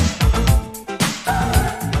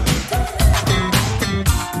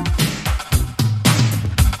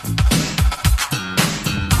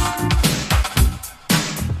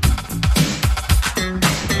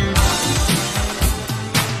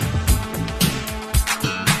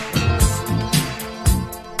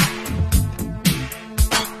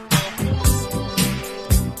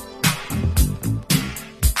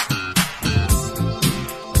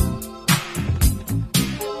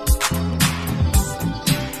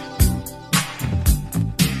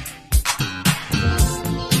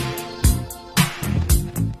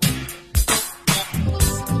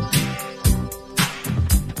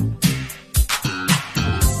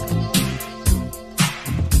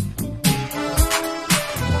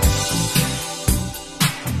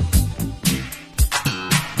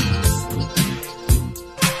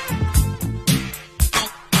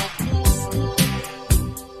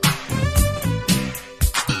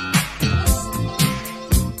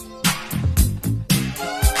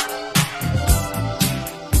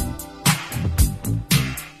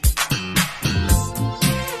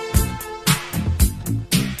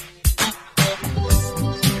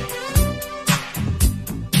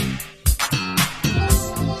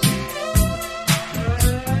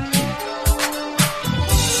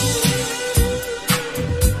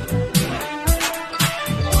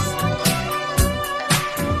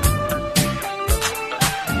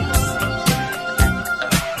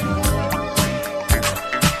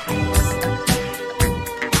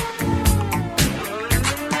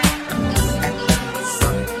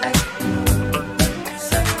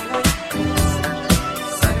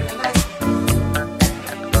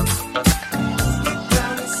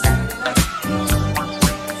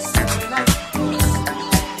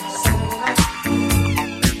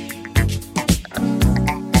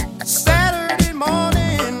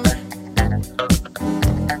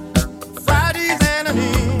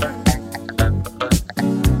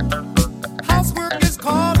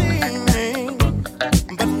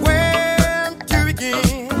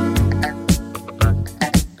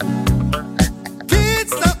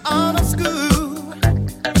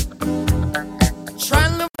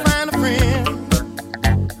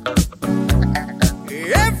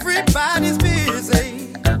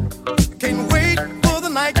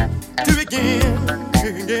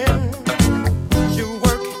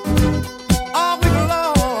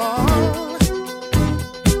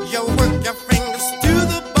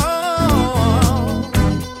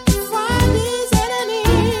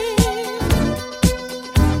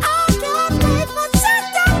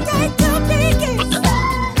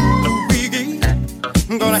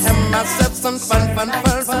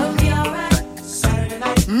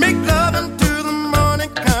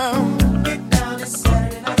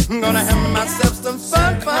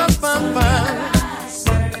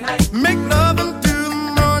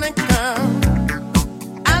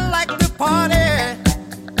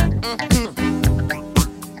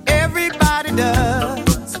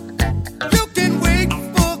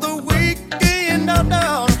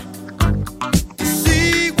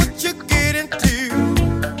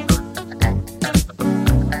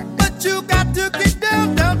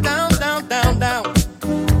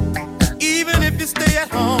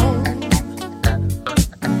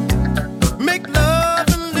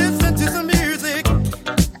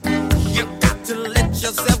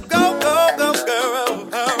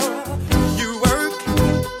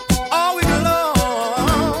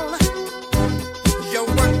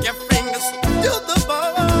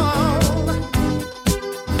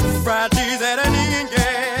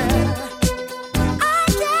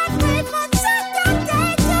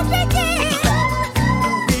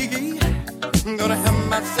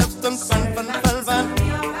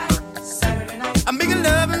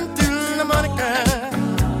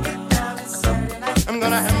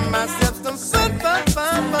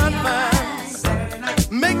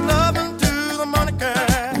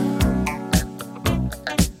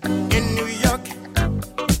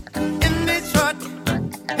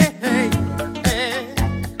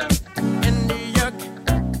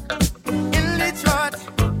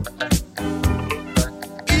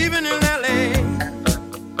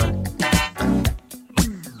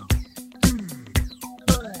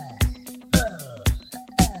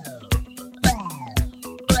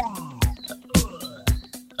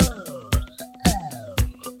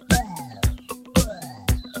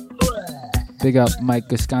 Big up Mike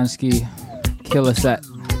Guskansky, killer set.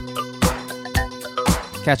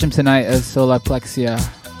 Catch him tonight as Solarplexia.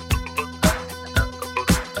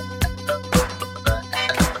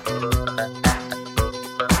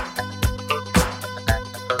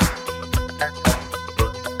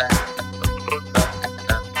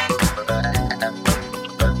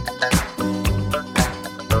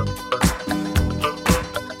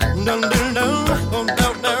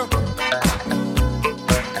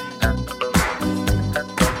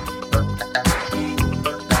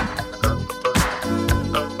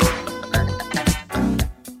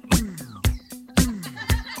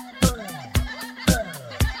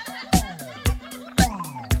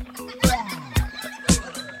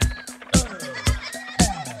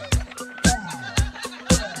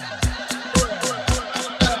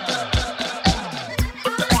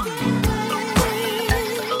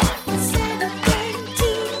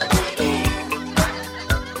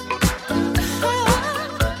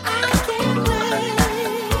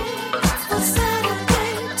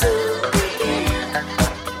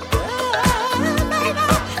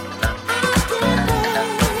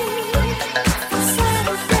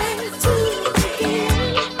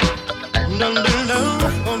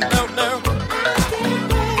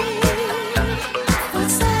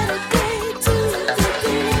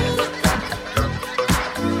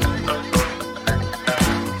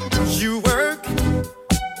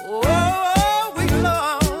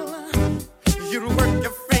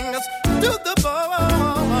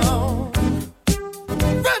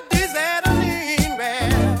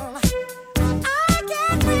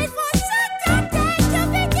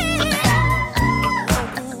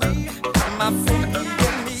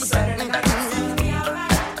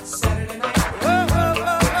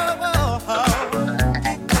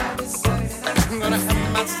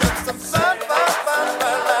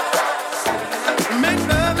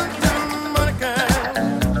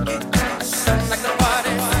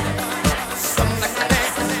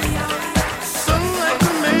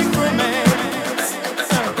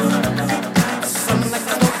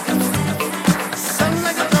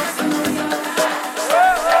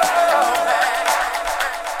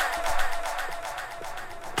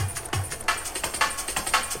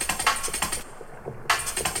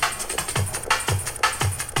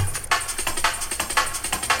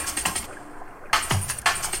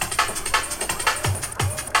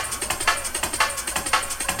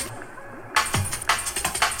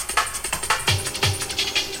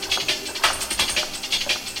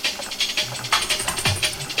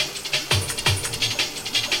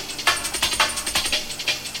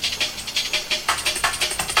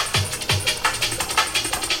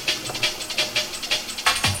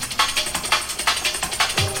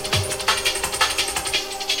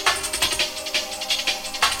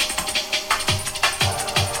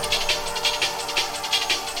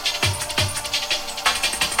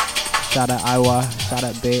 Shout out Iowa, shout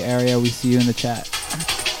out Bay Area, we see you in the chat.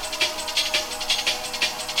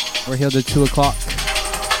 We're here till 2 o'clock.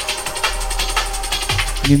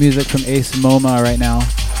 New music from Ace Moma right now.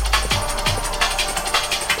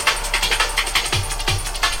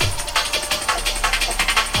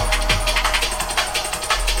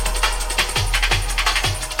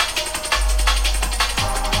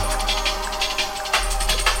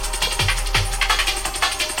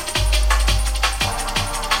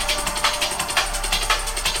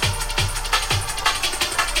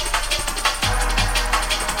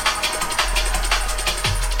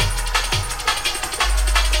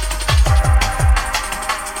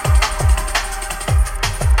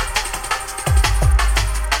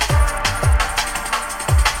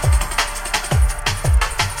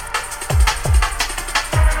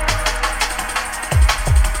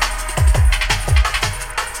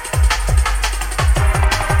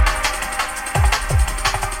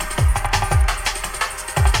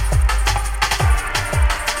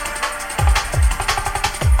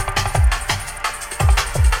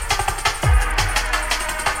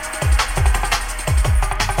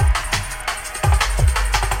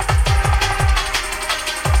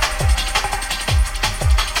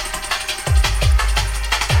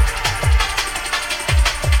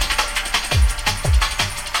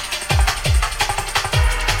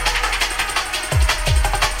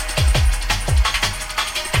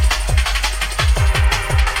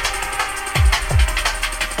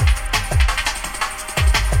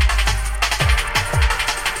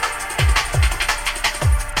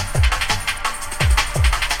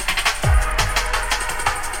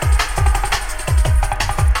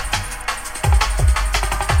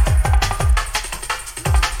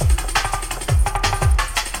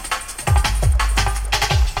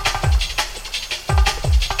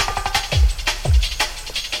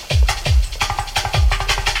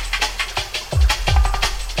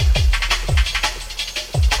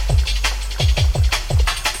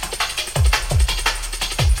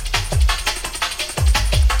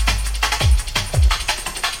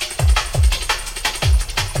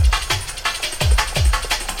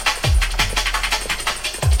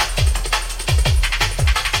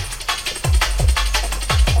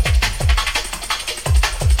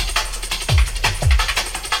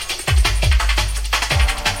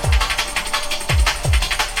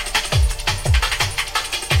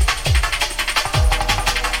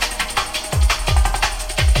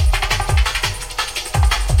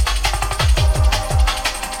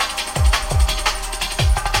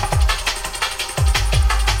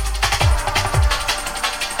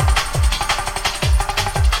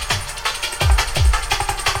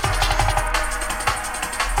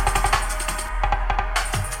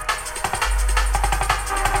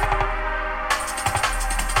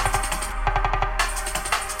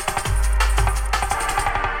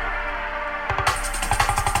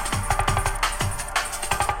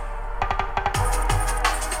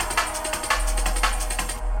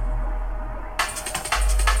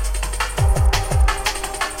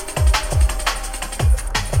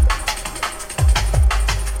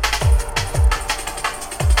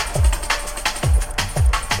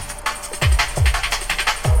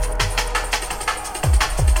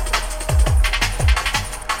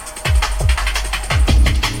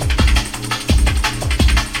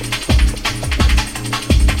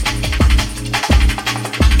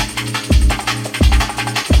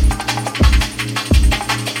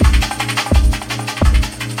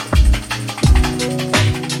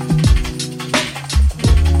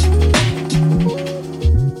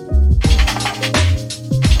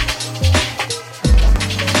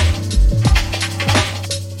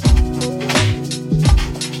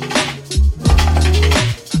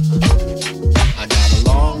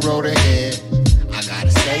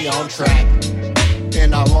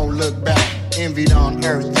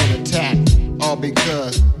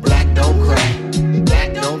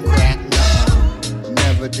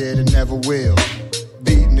 never did and never will.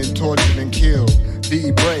 Beaten and tortured and killed.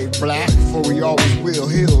 Be brave, black, for we always will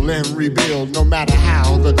heal and rebuild. No matter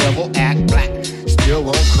how the devil act, black still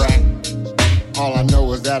won't crack. All I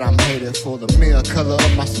know is that I'm hated for the mere color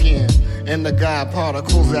of my skin and the God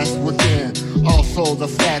particles that's within. Also the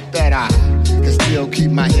fact that I can still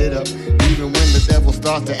keep my head up even when the devil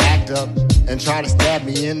starts to act up and try to stab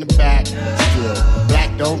me in the back. Still,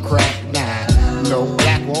 black don't crack, nah. No,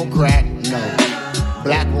 black won't crack, no.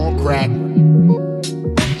 Black won't crack.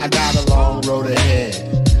 I got a long road ahead.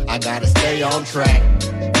 I gotta stay on track,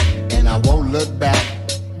 and I won't look back.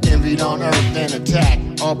 Envied on earth and attack,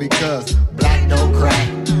 all because black don't crack.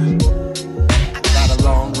 I got a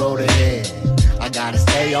long road ahead. I gotta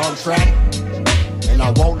stay on track, and I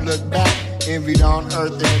won't look back. Envied on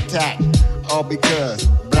earth and attack, all because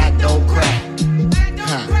black don't crack.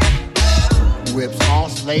 Whips on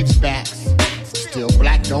slaves' backs, still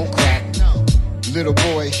black don't crack. Little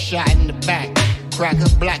boy shot in the back, cracker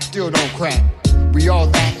black still don't crack. We all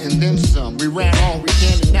that and then some. We ran all we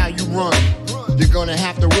can and now you run. You're gonna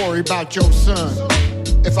have to worry about your son.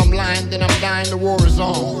 If I'm lying, then I'm dying, the war is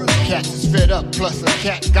on. Cats is fed up, plus a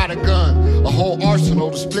cat got a gun. A whole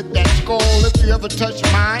arsenal to split that skull. If you ever touch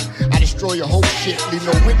mine, I destroy your whole shit. Leave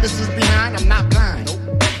no witnesses behind, I'm not blind.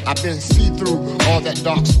 I've been see-through all that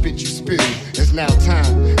dark spit you spill. It's now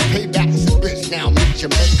time. Payback's a bitch, now meet your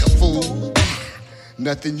make a fool.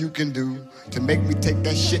 Nothing you can do to make me take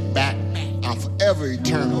that shit back. I'm forever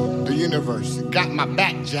eternal. The universe got my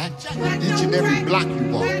back, Jack. Each and every block you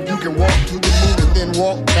walk, you can walk to the moon and then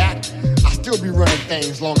walk back. I still be running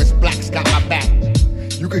things long as blacks got my back.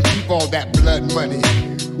 You can keep all that blood money.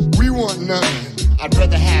 We want none. I'd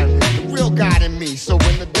rather have the real God in me. So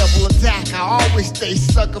when the devil attack, I always stay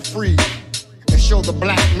sucker free and show the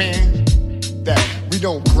black man that we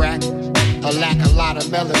don't crack or lack a lot of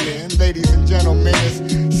melanin. Ladies and gentlemen,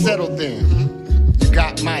 it's settled then. You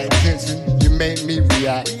got my attention, you made me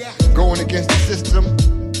react. Going against the system,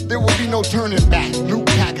 there will be no turning back. New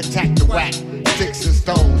pack attack the whack. Sticks and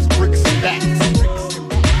stones, bricks and bats.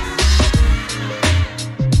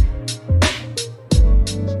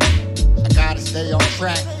 I gotta stay on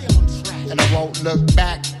track, and I won't look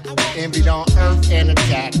back. Envied on earth and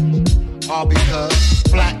attack, all because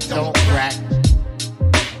black don't crack.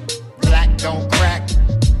 Black don't crack.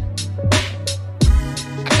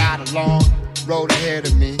 I got a long road ahead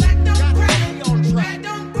of me,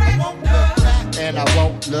 and I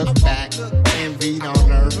won't look back. Envied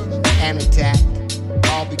on earth and attacked,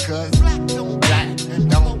 all because black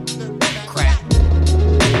don't crack.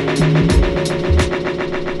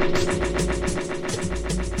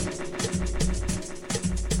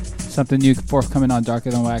 Something new forthcoming on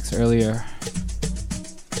Darker Than Wax earlier.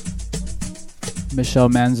 Michelle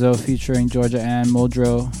Manzo featuring Georgia Ann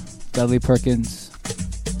Muldrow, Dudley Perkins.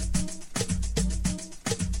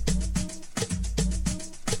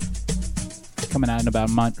 Coming out in about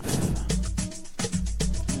a month.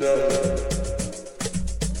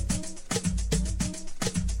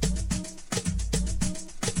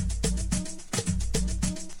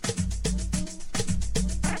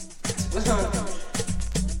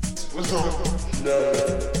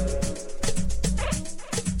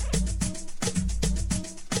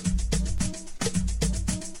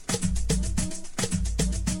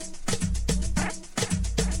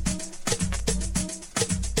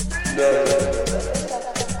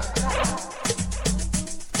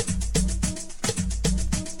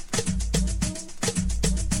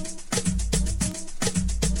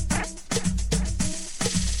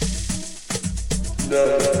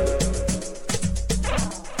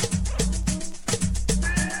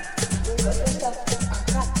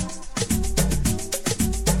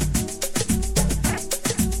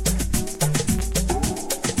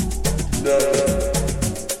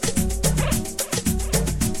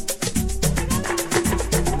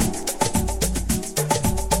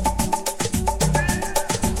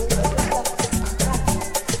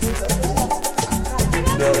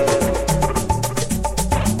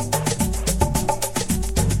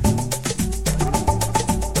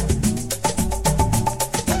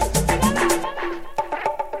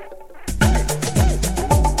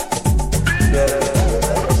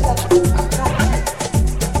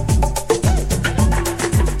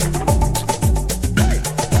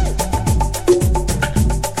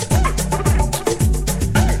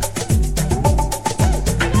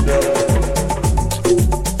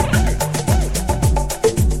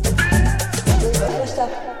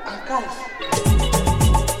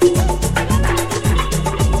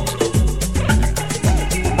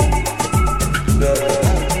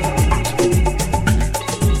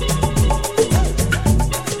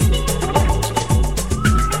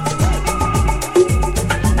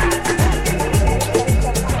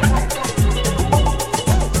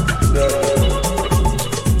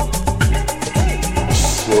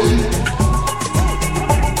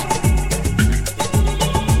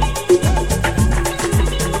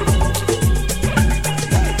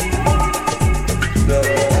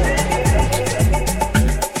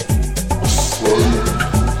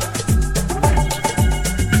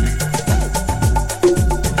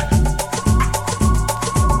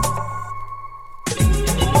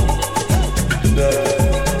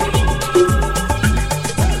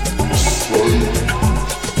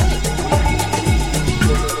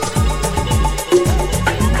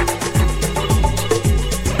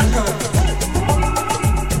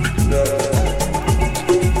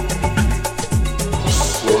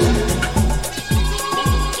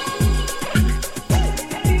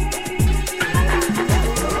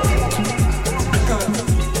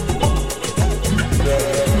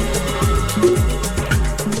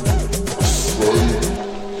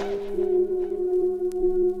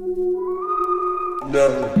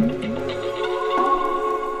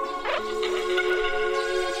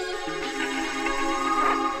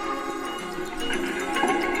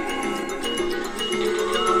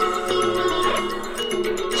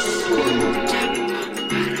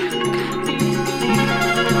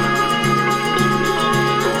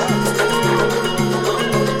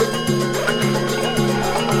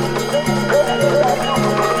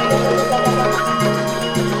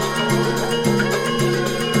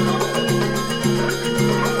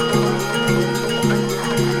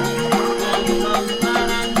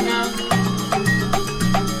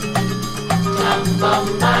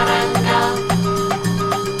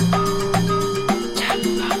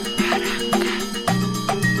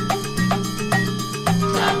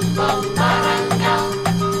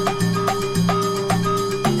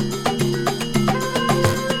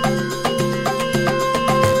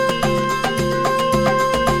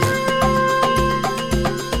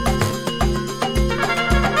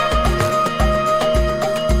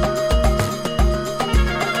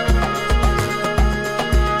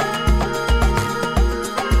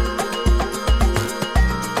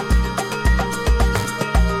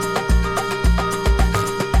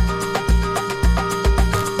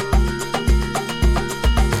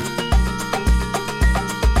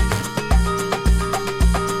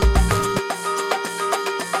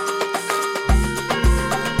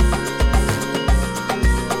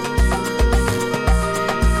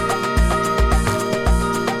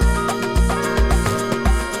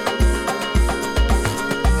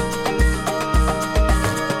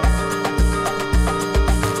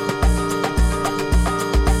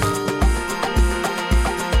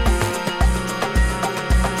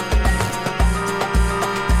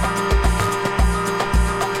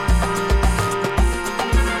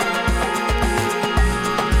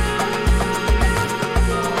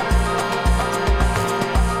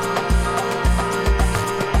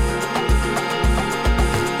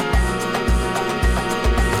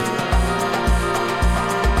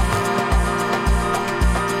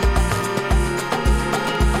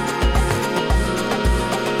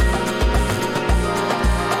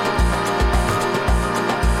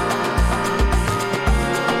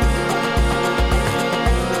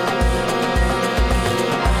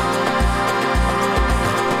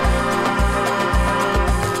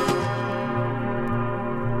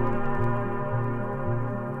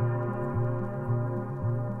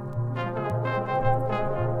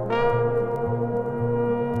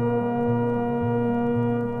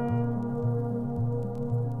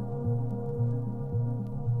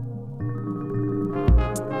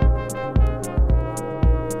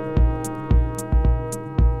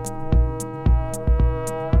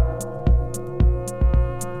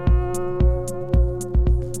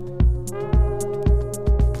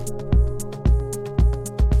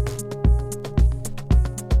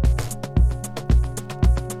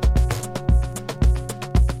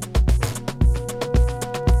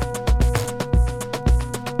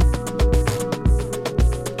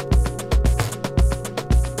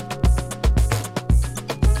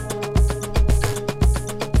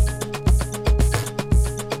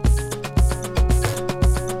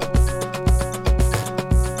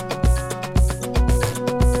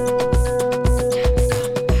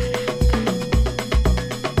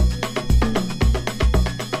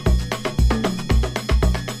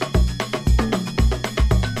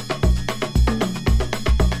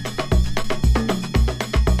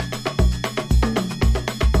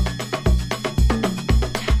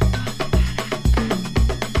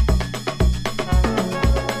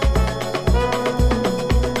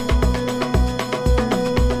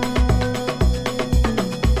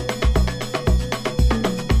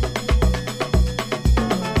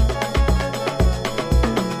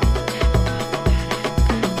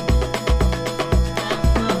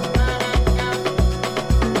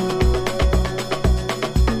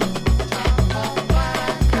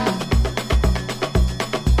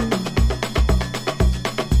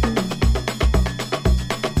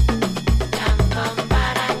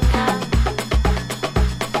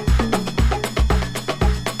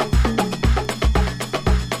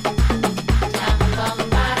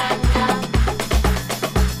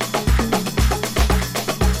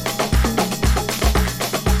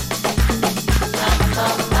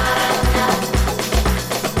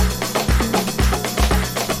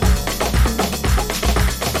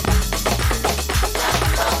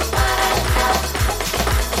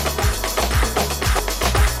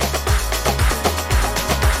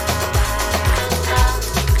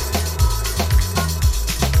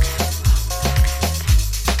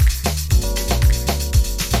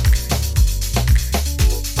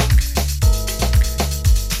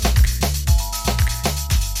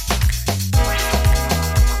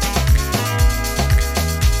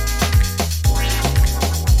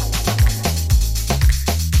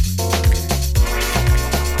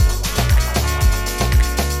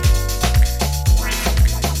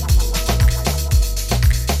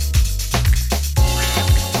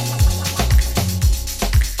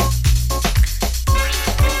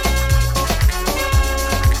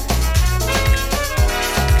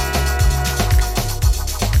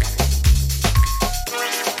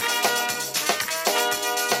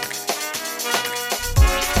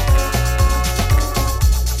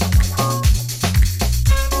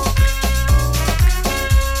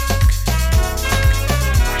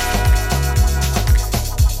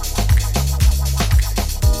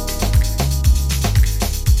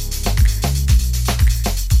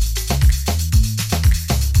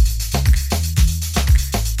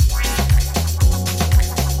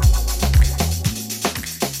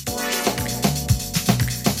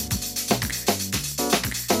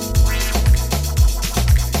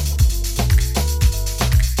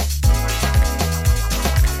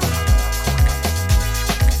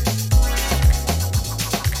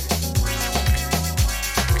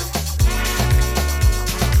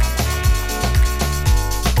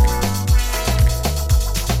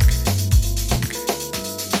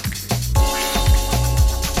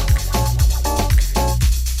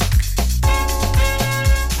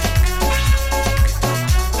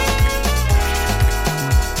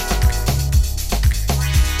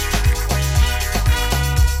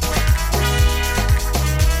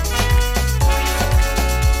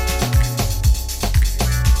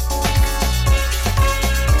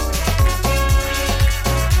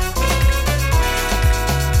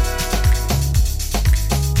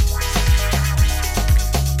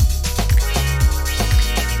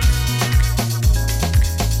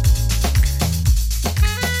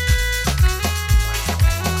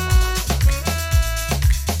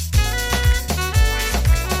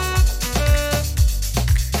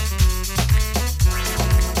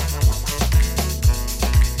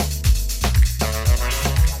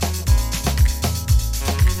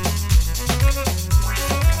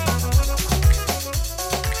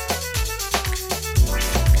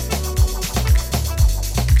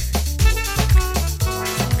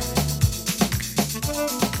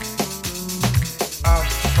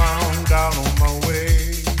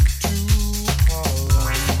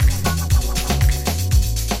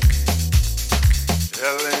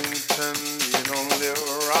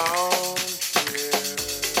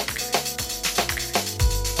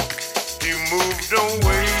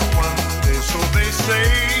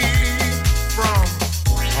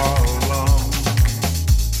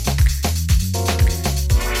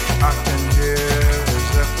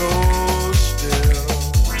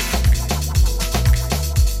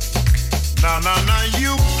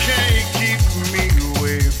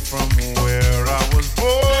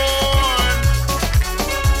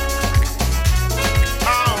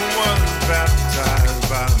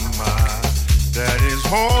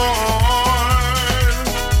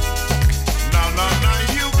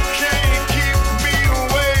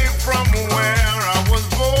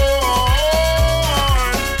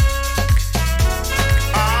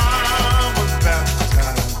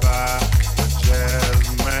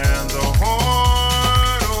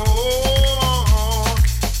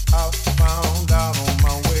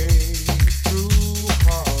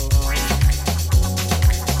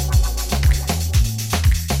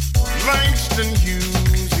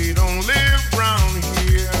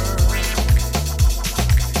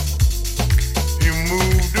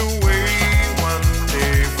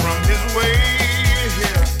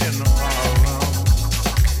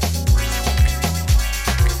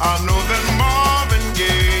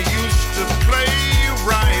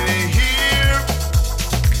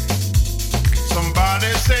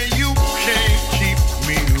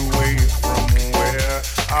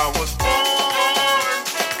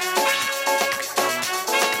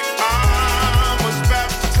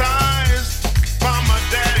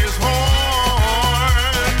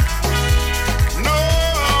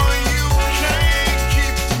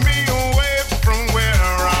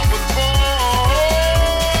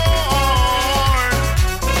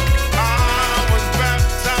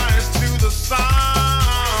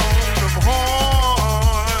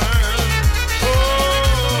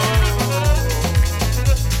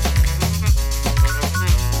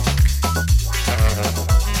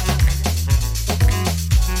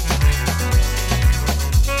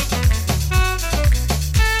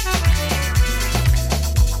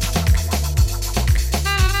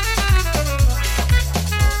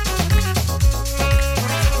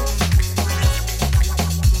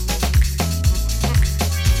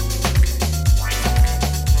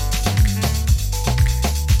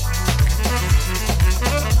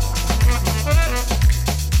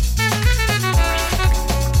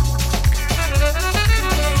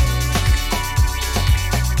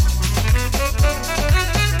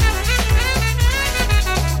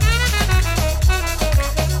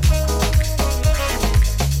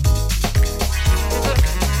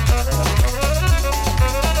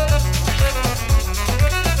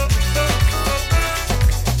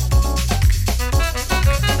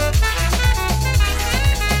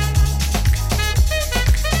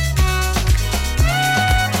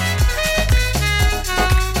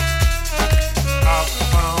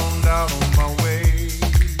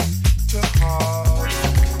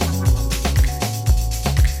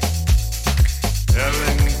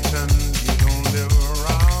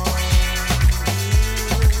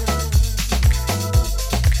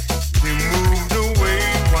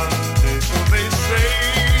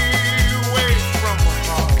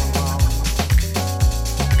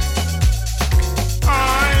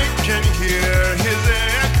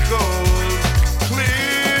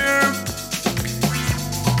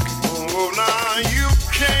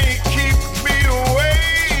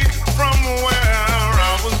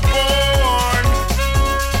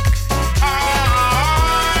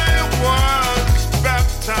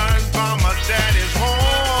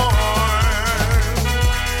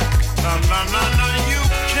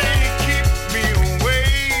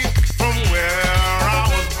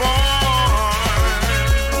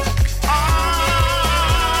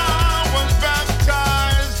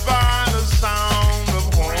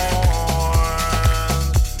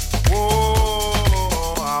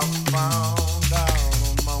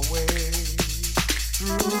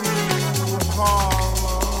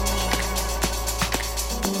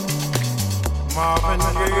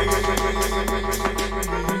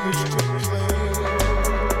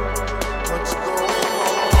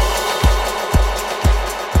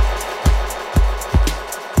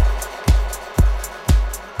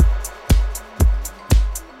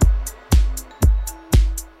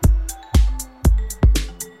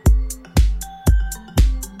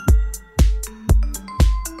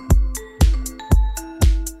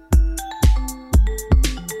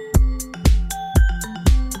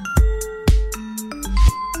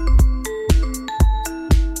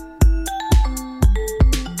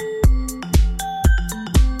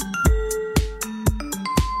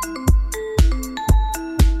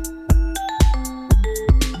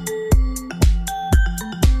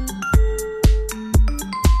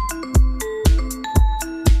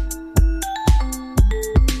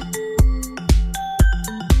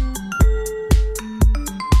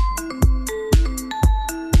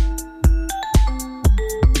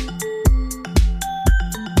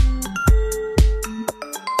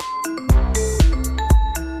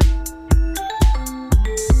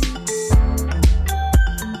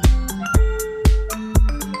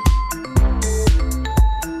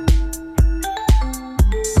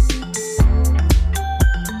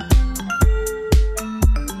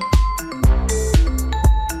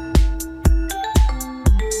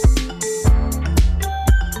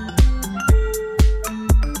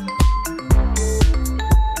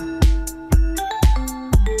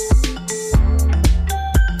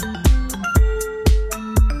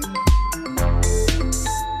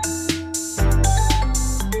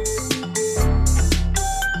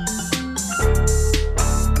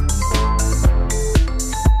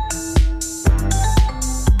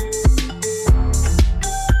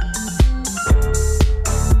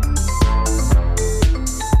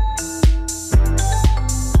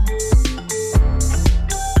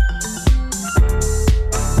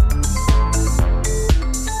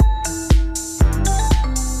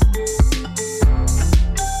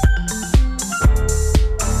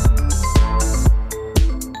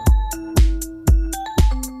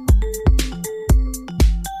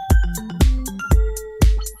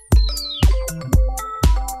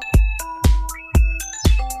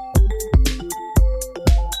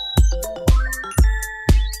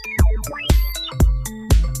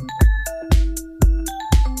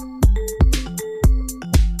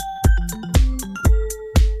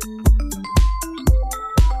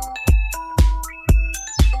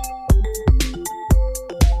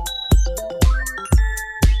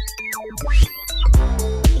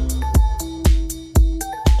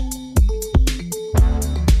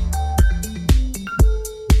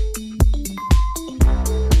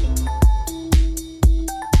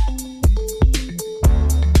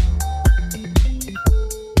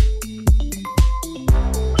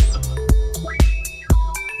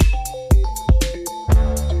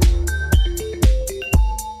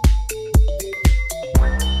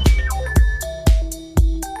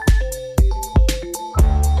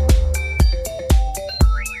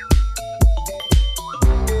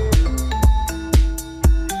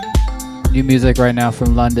 New music right now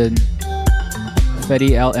from London.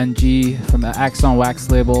 Fetty LNG from the Axon Wax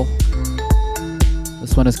label.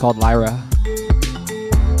 This one is called Lyra.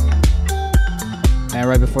 And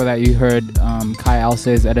right before that you heard Kai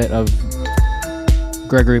Alce's edit of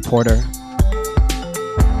Gregory Porter.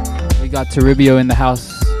 We got Toribio in the house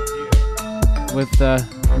with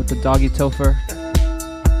the doggy Topher.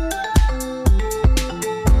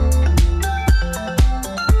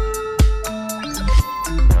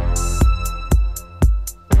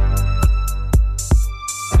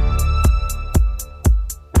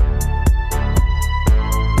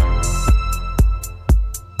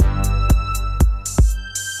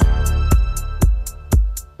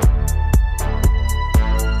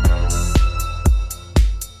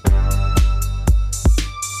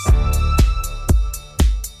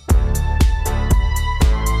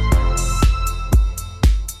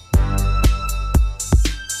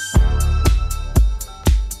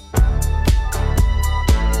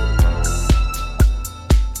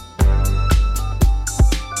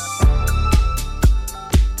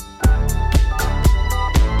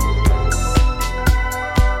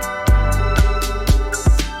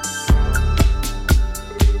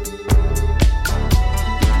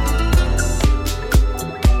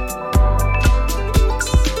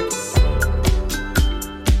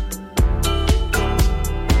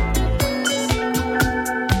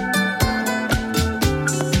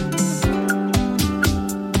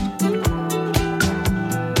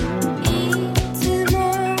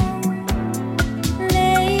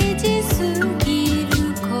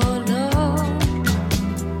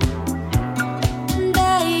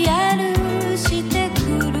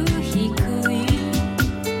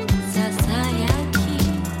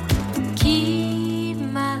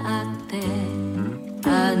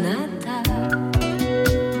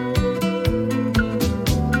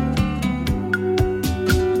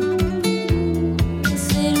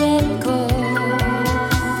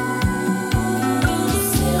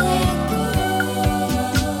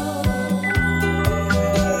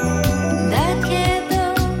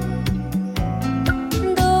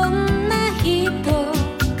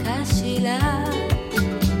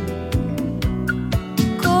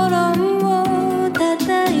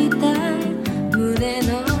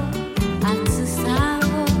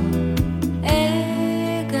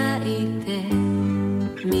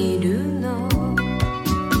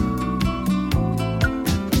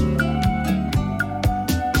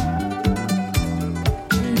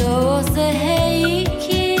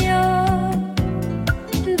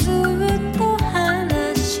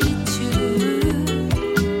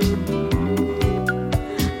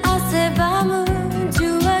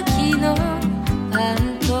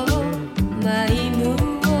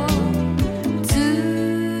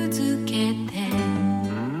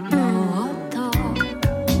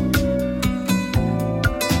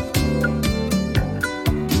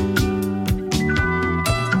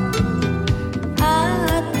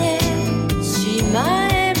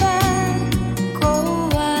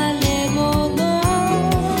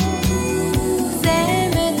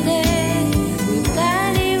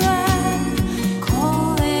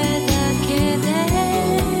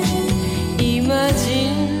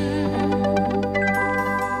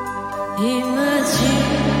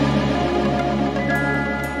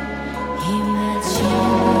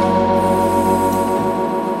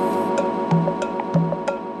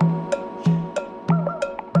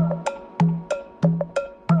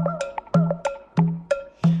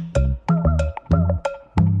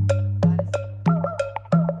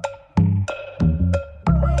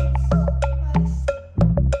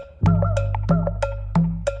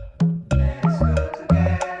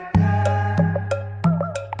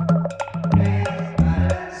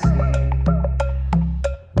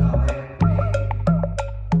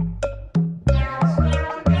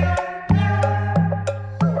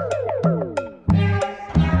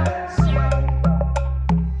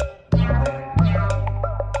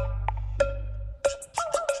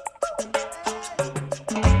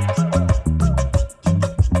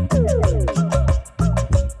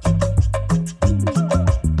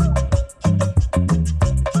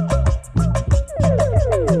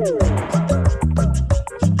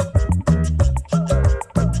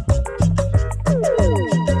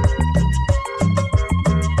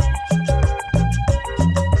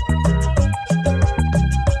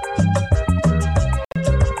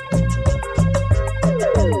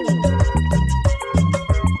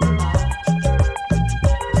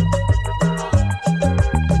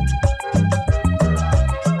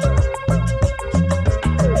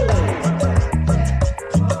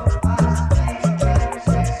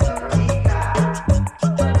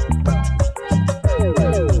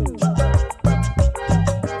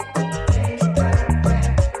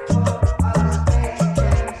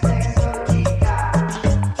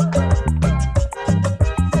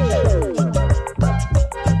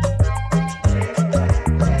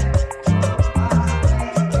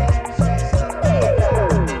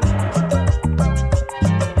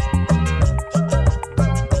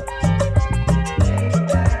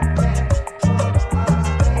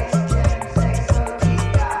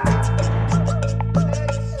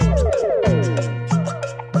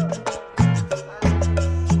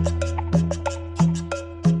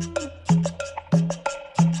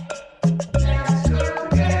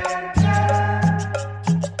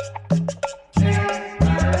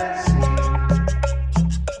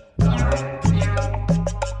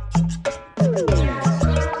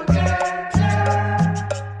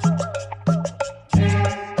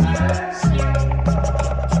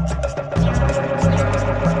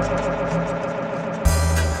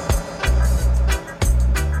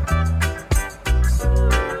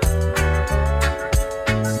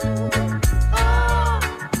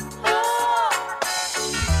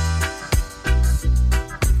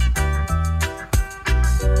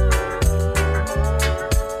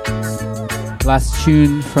 Last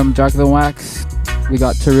tune from Darker Than Wax. We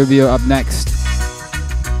got Toribio up next.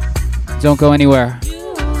 Don't go anywhere.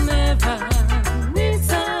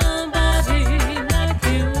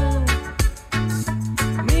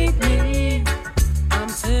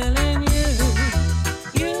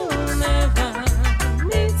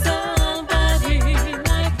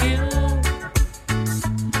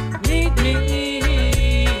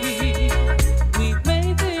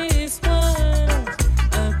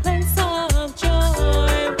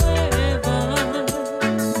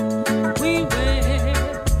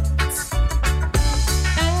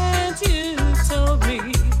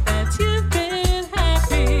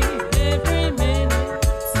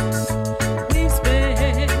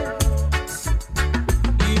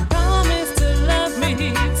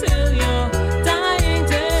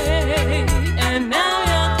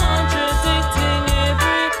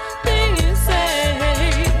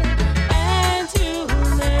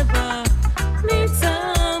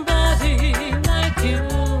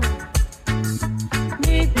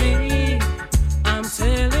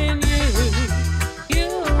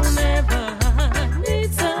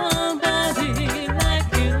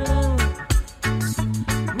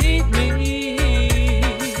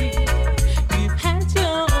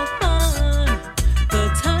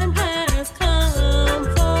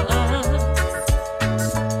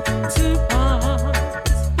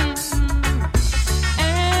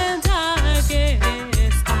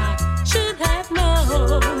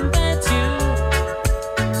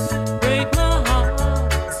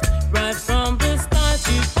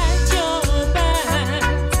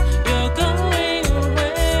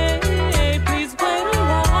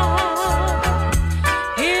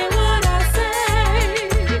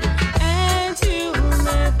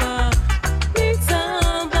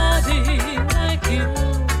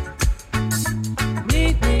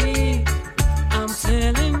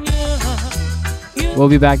 We'll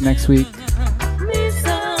be back next week.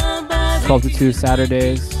 12 to 2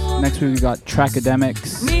 Saturdays. Next week we got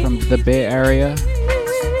Trackademics from the Bay Area.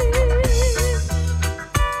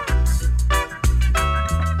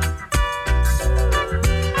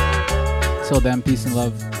 Till then, peace and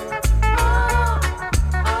love.